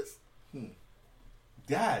dollars.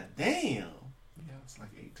 God damn. Yeah, it's like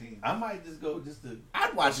 18. I might just go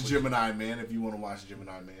I'd watch Gemini Man if you want to watch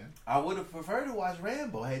Gemini Man. I would have preferred to watch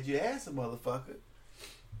Rambo had you asked a motherfucker.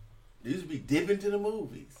 You just be dipping to the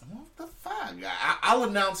movies. What the fuck? I'll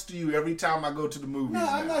announce to you every time I go to the movies. No,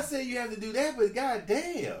 I'm not saying you have to do that, but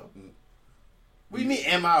goddamn. What do you mean,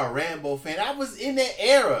 am I a Rambo fan? I was in that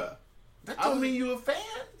era. That don't mean you a fan.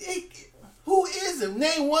 Who isn't?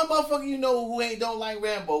 Name one motherfucker you know who don't like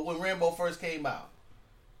Rambo when Rambo first came out.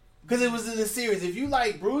 Because it was in the series. If you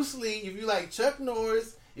like Bruce Lee, if you like Chuck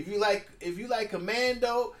Norris, if you like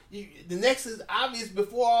Commando, the next is obvious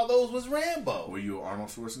before all those was Rambo. Were you an Arnold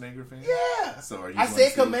Schwarzenegger fan? Yeah. So are you? I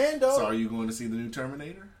said Commando. So are you going to see the new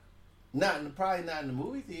Terminator? Probably not in the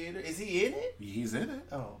movie theater. Is he in it? He's in it.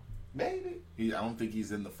 Oh, maybe. I don't think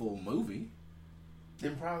he's in the full movie.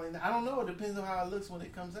 Then probably not. I don't know. It depends on how it looks when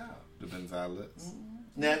it comes out. Depends how it looks. Mm-hmm.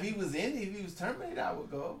 Now, if he was in it, if he was Terminator, I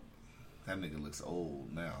would go. That nigga looks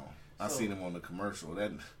old now. I seen him on the commercial.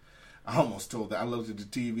 I almost told that. I looked at the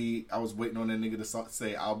TV. I was waiting on that nigga to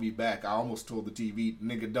say, "I'll be back." I almost told the TV,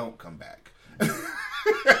 "Nigga, don't come back."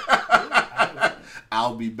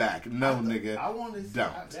 I'll be back. No, nigga. I want to see.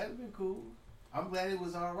 Don't. That'd be cool. I'm glad it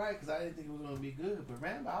was all right because I didn't think it was going to be good. But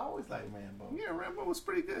Rambo, I always liked Rambo. Yeah, Rambo was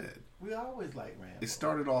pretty good. We always liked Rambo. It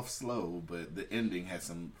started off slow, but the ending had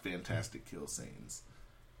some fantastic kill scenes.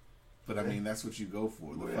 But I mean, that's what you go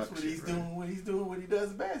for. That's what he's doing. What he's doing, what he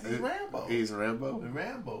does best. He's Rambo. He's Rambo.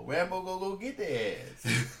 Rambo go get their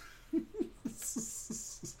ass.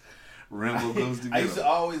 Rambo goes to get I used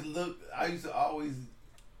to always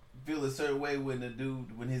feel a certain way when the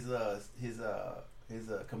dude, when his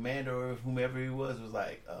commander or whomever he was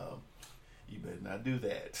like, you better not do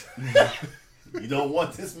that. You don't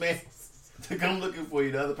want this man to come looking for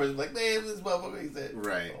you. The other person was like, man, this motherfucker. He said,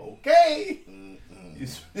 right. Okay.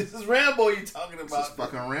 This is Rambo you're talking about. This is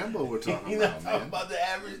fucking Rambo we're talking You're about, not talking about the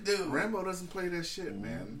average dude. Rambo doesn't play that shit,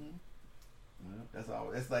 man.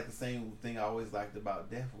 That's like the same thing I always liked about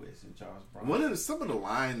Death Wish and Charles Bronson. Some of the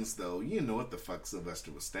lines though, you know what the fuck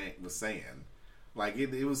Sylvester was saying. Like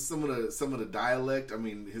it was some of the dialect. I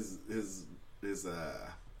mean his voice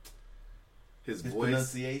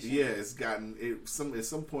pronunciation. Yeah, it's gotten at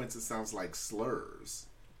some points it sounds like slurs.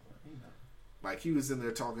 Like he was in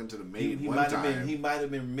there talking to the maid he one might time. Have been, he might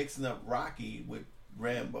have been mixing up Rocky with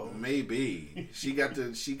Rambo. Maybe she got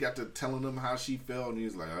to telling him how she felt, and he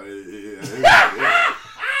was like, Man,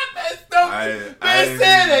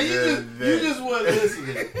 said that. You just wasn't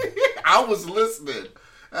listening. I was listening.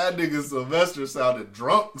 That nigga Sylvester sounded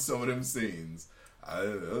drunk. Some of them scenes.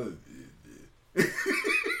 I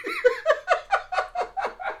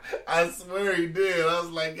swear he did. I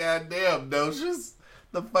was like, God damn, Docious.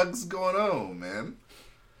 The fuck's going on, man?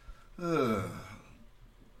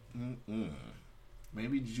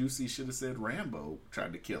 Maybe Juicy should have said Rambo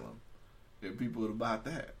tried to kill him. If people would have bought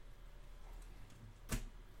that.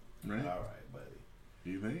 Right? All right, buddy.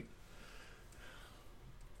 You think?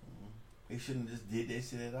 They shouldn't have just did that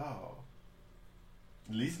shit at all.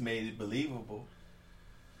 At least made it believable.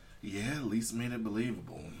 Yeah, at least made it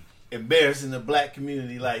believable. Embarrassing the black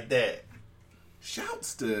community like that.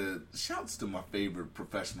 Shouts to my favorite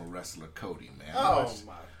professional wrestler, Cody, man. Oh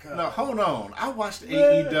my God. No, hold on. I watched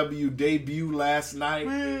AEW debut last night.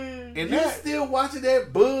 Man, and you still watching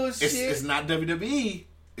that bullshit? It's not WWE.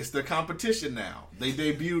 It's their competition now. They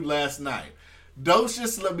debuted last night.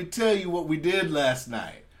 Docious, let me tell you what we did last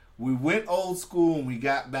night. We went old school and we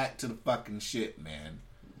got back to the fucking shit, man.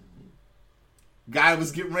 Guy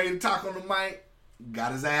was getting ready to talk on the mic.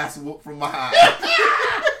 Got his ass whooped from behind.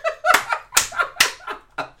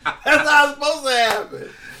 That's how it's supposed to happen.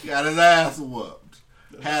 Got his ass whooped.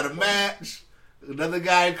 Had a match. Another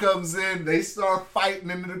guy comes in. They start fighting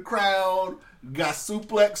into the crowd. Got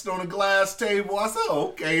suplexed on a glass table. I said,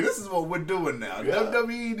 okay, this is what we're doing now. Yeah.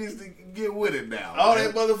 WWE needs to get with it now. All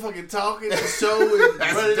that motherfucking talking, the show and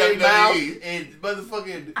running their mouth and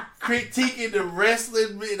motherfucking critiquing the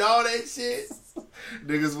wrestling and all that shit.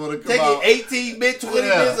 Niggas want to come out. Taking 18 minutes, 20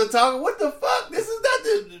 minutes of talking. What the fuck? This is not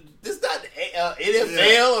the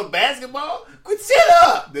NFL or basketball. Quit shit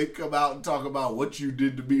up. They come out and talk about what you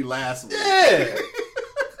did to me last week. Yeah.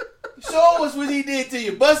 Show us what he did to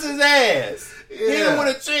you. Bust his ass. Yeah. Hit him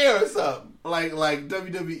with a chair or something. Like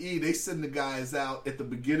WWE, they send the guys out at the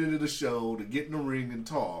beginning of the show to get in the ring and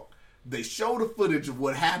talk. They show the footage of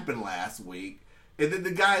what happened last week. And then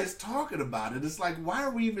the guy is talking about it. It's like, why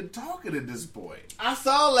are we even talking at this point? I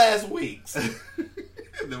saw last week's.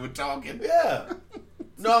 They were talking. Yeah.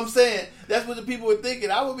 No, I'm saying that's what the people were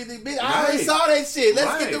thinking. I would be thinking, I already saw that shit.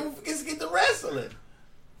 Let's get the wrestling.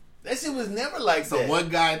 That shit was never like that. So one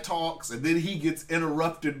guy talks, and then he gets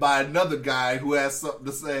interrupted by another guy who has something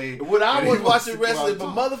to say. When I was watching wrestling, but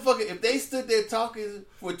motherfucker, if they stood there talking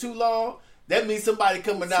for too long, that means somebody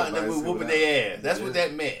coming out and they were whooping their ass. That's what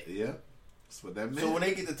that meant. Yeah. That's what that meant. So when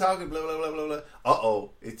they get to talking, blah, blah, blah, blah, blah,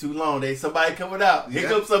 uh-oh, it's too long. Somebody coming out. Here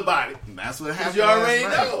comes somebody. That's what happened. You already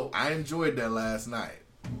know. I enjoyed that last night.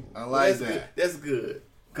 I like that. Good. That's good.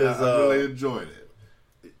 Because I really enjoyed it.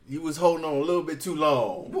 You was holding on a little bit too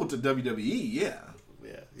long. Well, to WWE, yeah.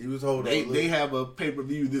 Yeah, he was holding on. They have a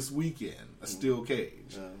pay-per-view this weekend, a steel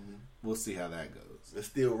cage. We'll see how that goes. A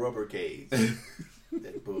steel rubber cage.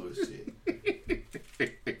 That bullshit.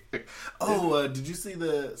 Did you see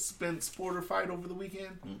the Spence Porter fight over the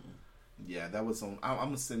weekend? Yeah, that was on. I'm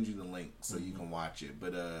gonna send you the link so you can watch it.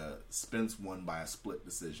 But Spence won by a split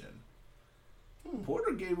decision.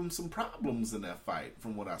 Porter gave him some problems in that fight,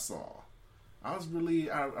 from what I saw. I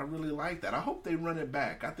really like that. I hope they run it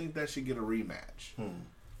back. I think that should get a rematch.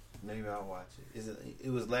 Maybe I'll watch it.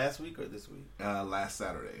 It was last week or this week? Last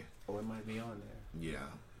Saturday. Oh, it might be on there. Yeah.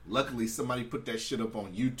 Luckily, somebody put that shit up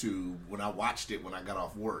on YouTube when I watched it when I got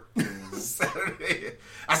off work Saturday.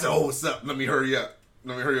 I said, "Oh, what's up? Let me hurry up.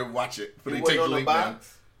 Watch it." But they take the link down.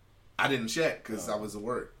 I didn't check because I was at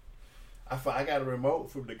work. I got a remote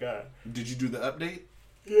from the guy. Did you do the update?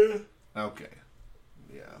 Yeah. Okay.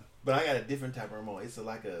 Yeah. But I got a different type of remote. It's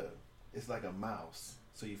like a mouse.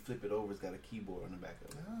 So you flip it over. It's got a keyboard on the back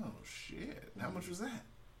of it. Oh shit! How much was that?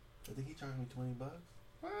 I think he charged me $20.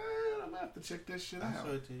 Well, I'm gonna have to check that shit out. I'll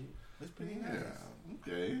show it to you. It's pretty nice.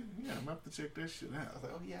 Okay. Yeah, I'm gonna have to check that shit out. I was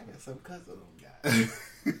like, oh yeah, I got some cousin on guy.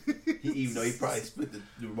 Even though he probably split the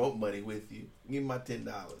remote money with you. Give him my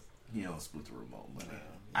 $10. He don't split the remote money.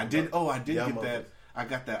 I did get that. I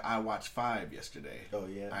got that iWatch 5 yesterday. Oh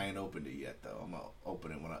yeah. I ain't opened it yet though. I'm gonna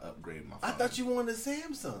open it when I upgrade my phone. I thought you wanted a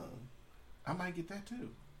Samsung. I might get that too.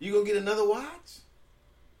 You gonna get another watch?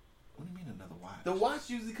 What do you mean another watch? The watch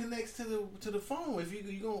usually connects to the phone. If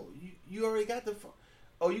you already got the phone.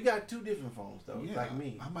 Oh, you got two different phones though, like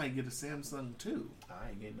me. I might get a Samsung too. I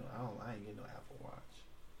ain't getting no Apple Watch.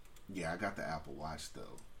 Yeah, I got the Apple Watch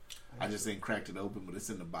though. I just ain't cracked it open, but it's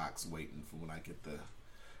in the box waiting for when I get the.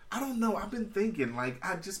 I don't know. I've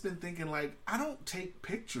just been thinking I don't take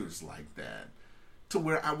pictures like that to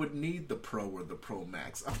where I would need the Pro or the Pro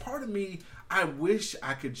Max. A part of me, I wish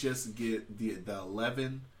I could just get the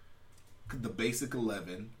 11, the basic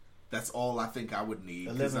 11. That's all I think I would need.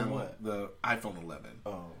 11 what? The iPhone 11.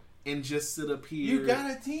 Oh. And just sit up here. You got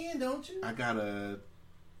a 10, don't you? I got a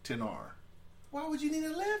 10R. Why would you need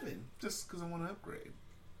 11? Just because I want to upgrade.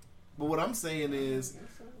 But what I'm saying is,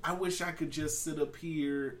 I wish I could just sit up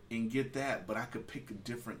here and get that, but I could pick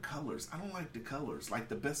different colors. I don't like the colors. Like,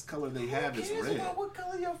 the best color they have is red. Who cares about what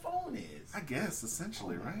color your phone is? I guess,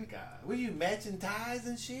 essentially, right? God. Were you matching ties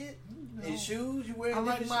and shit? No. And shoes? You wearing I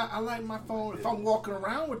like my phone. If I'm walking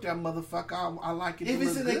around with that motherfucker, I like it to If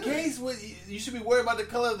it's look in good. the case, you should be worried about the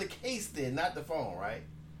color of the case then, not the phone, right?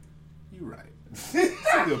 You're right. That's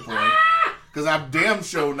a good point. Because I'm damn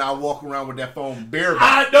sure now walking around with that phone bareback.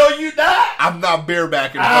 I know you not. I'm not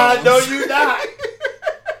barebacking phones. I know you not.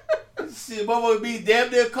 Shit, what would be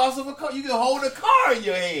damn near cost of a car? You can hold a car in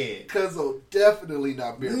your hand. Because I'm definitely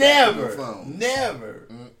not barebacking phones. Never.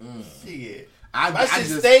 Shit. I should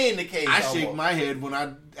just stay in the case. I shake my head when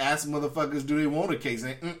I ask motherfuckers, do they want a case?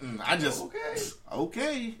 I just,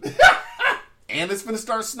 okay. And it's finna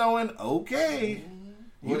start snowing? Okay.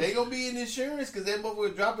 Well, they gonna be in insurance because that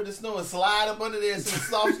motherfucker dropping the snow and slide up under there some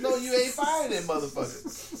soft snow. You ain't finding that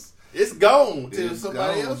motherfucker. It's gone till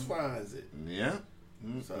somebody else finds it. Yeah.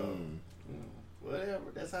 So,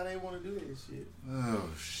 whatever. That's how they want to do this shit.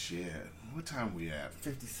 Oh, shit. What time we at?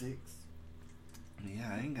 56.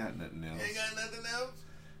 Yeah, I ain't got nothing else. Ain't got nothing else?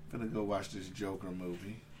 Finna go watch this Joker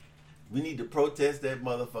movie. We need to protest that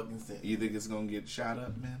motherfucking sentence. You think it's gonna get shot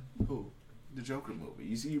up, man? Who? The Joker movie.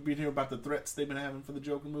 You've been hearing about the threats they've been having for the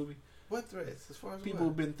Joker movie? What threats? As far as people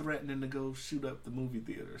have been threatening to go shoot up the movie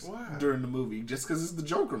theaters. Why? During the movie, just because it's the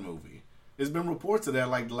Joker movie. There's been reports of that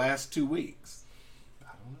like the last 2 weeks.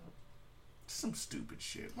 I don't know. Some stupid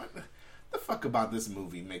shit. What the fuck about this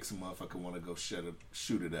movie makes a motherfucker want to go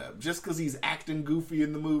shoot it up? Just because he's acting goofy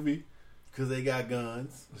in the movie? Because they got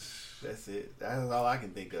guns. That's it. That's all I can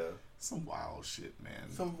think of. Some wild shit, man.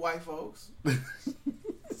 Some white folks.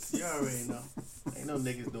 You already know. Ain't no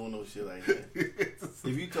niggas doing no shit like that.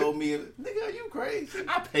 If you told me, nigga, are you crazy?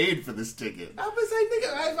 I paid for this ticket. I would say,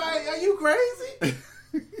 nigga, are you crazy?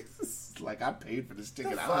 Like, I paid for this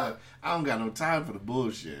ticket. I don't got no time for the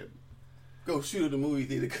bullshit. Go shoot at the movie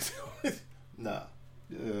theater. Nah.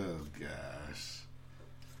 Oh, gosh.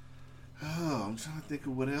 Oh, I'm trying to think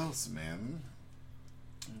of what else, man.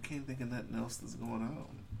 I can't think of nothing else that's going on.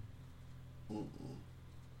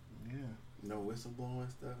 Yeah. No whistleblowing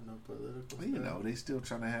stuff, no political stuff. You know, they still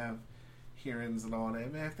trying to have hearings and all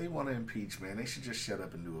that. Man, if they want to impeach, man, they should just shut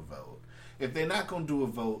up and do a vote. If they're not going to do a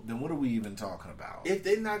vote, then what are we even talking about? If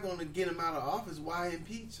they're not going to get him out of office, why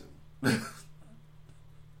impeach him?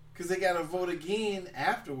 Because they got to vote again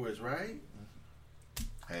afterwards, right?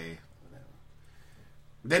 Hey. Whatever.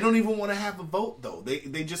 They don't even want to have a vote, though.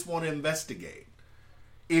 They just want to investigate.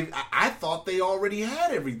 I thought they already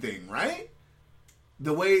had everything, right?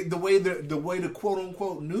 The way the quote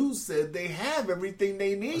unquote news said they have everything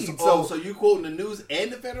they need. So you quoting the news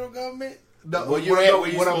and the federal government?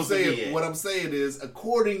 What I'm saying is,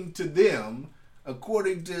 according to them,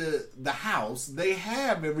 according to the House, they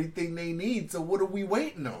have everything they need. So what are we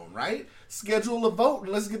waiting on, right? Schedule a vote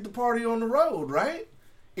and let's get the party on the road, right?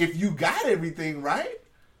 If you got everything right.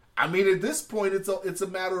 I mean, at this point, it's a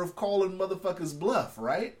matter of calling motherfuckers bluff,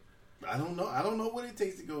 right? I don't know. I don't know what it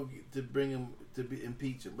takes to bring him to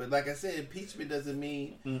impeach him. But like I said, impeachment doesn't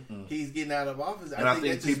mean he's getting out of office. I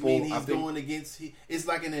think that just means he's going against. It's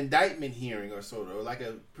like an indictment hearing or sort of, or like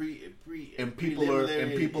a and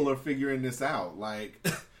people are figuring this out. Like,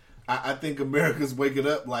 I think America's waking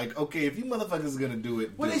up. Like, okay, if you motherfuckers are gonna do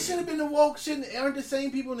it, well, they should have been the woke. Aren't the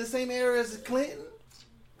same people in the same area as Clinton?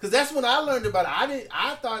 Because that's when I learned about it.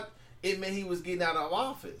 I thought it meant he was getting out of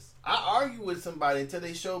office. I argued with somebody until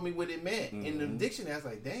they showed me what it meant. In the dictionary, I was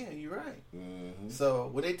like, damn, you're right. So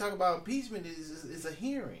when they talk about impeachment, it's a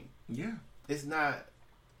hearing. Yeah. It's not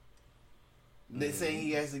they're saying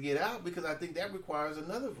he has to get out, because I think that requires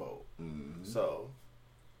another vote. So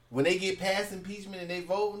when they get past impeachment and they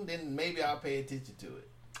voting, then maybe I'll pay attention to it.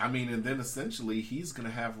 I mean, and then essentially he's going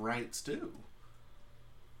to have rights too.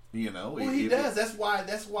 You know, well, he does. That's why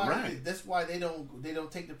right. That's why they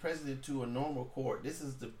don't take the president to a normal court. This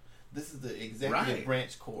is the executive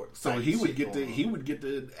branch court. So he would get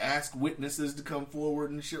to ask witnesses to come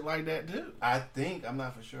forward and shit like that too. I think, I'm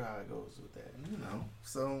not for sure how it goes with that. You know,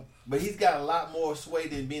 so but he's got a lot more sway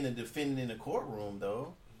than being a defendant in a courtroom,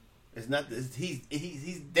 though. It's not.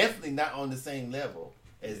 He's definitely not on the same level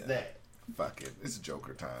as that. Fuck it, it's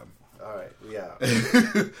Joker time. All right, we out.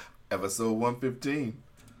 Episode 115.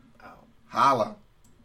 Out. Holla.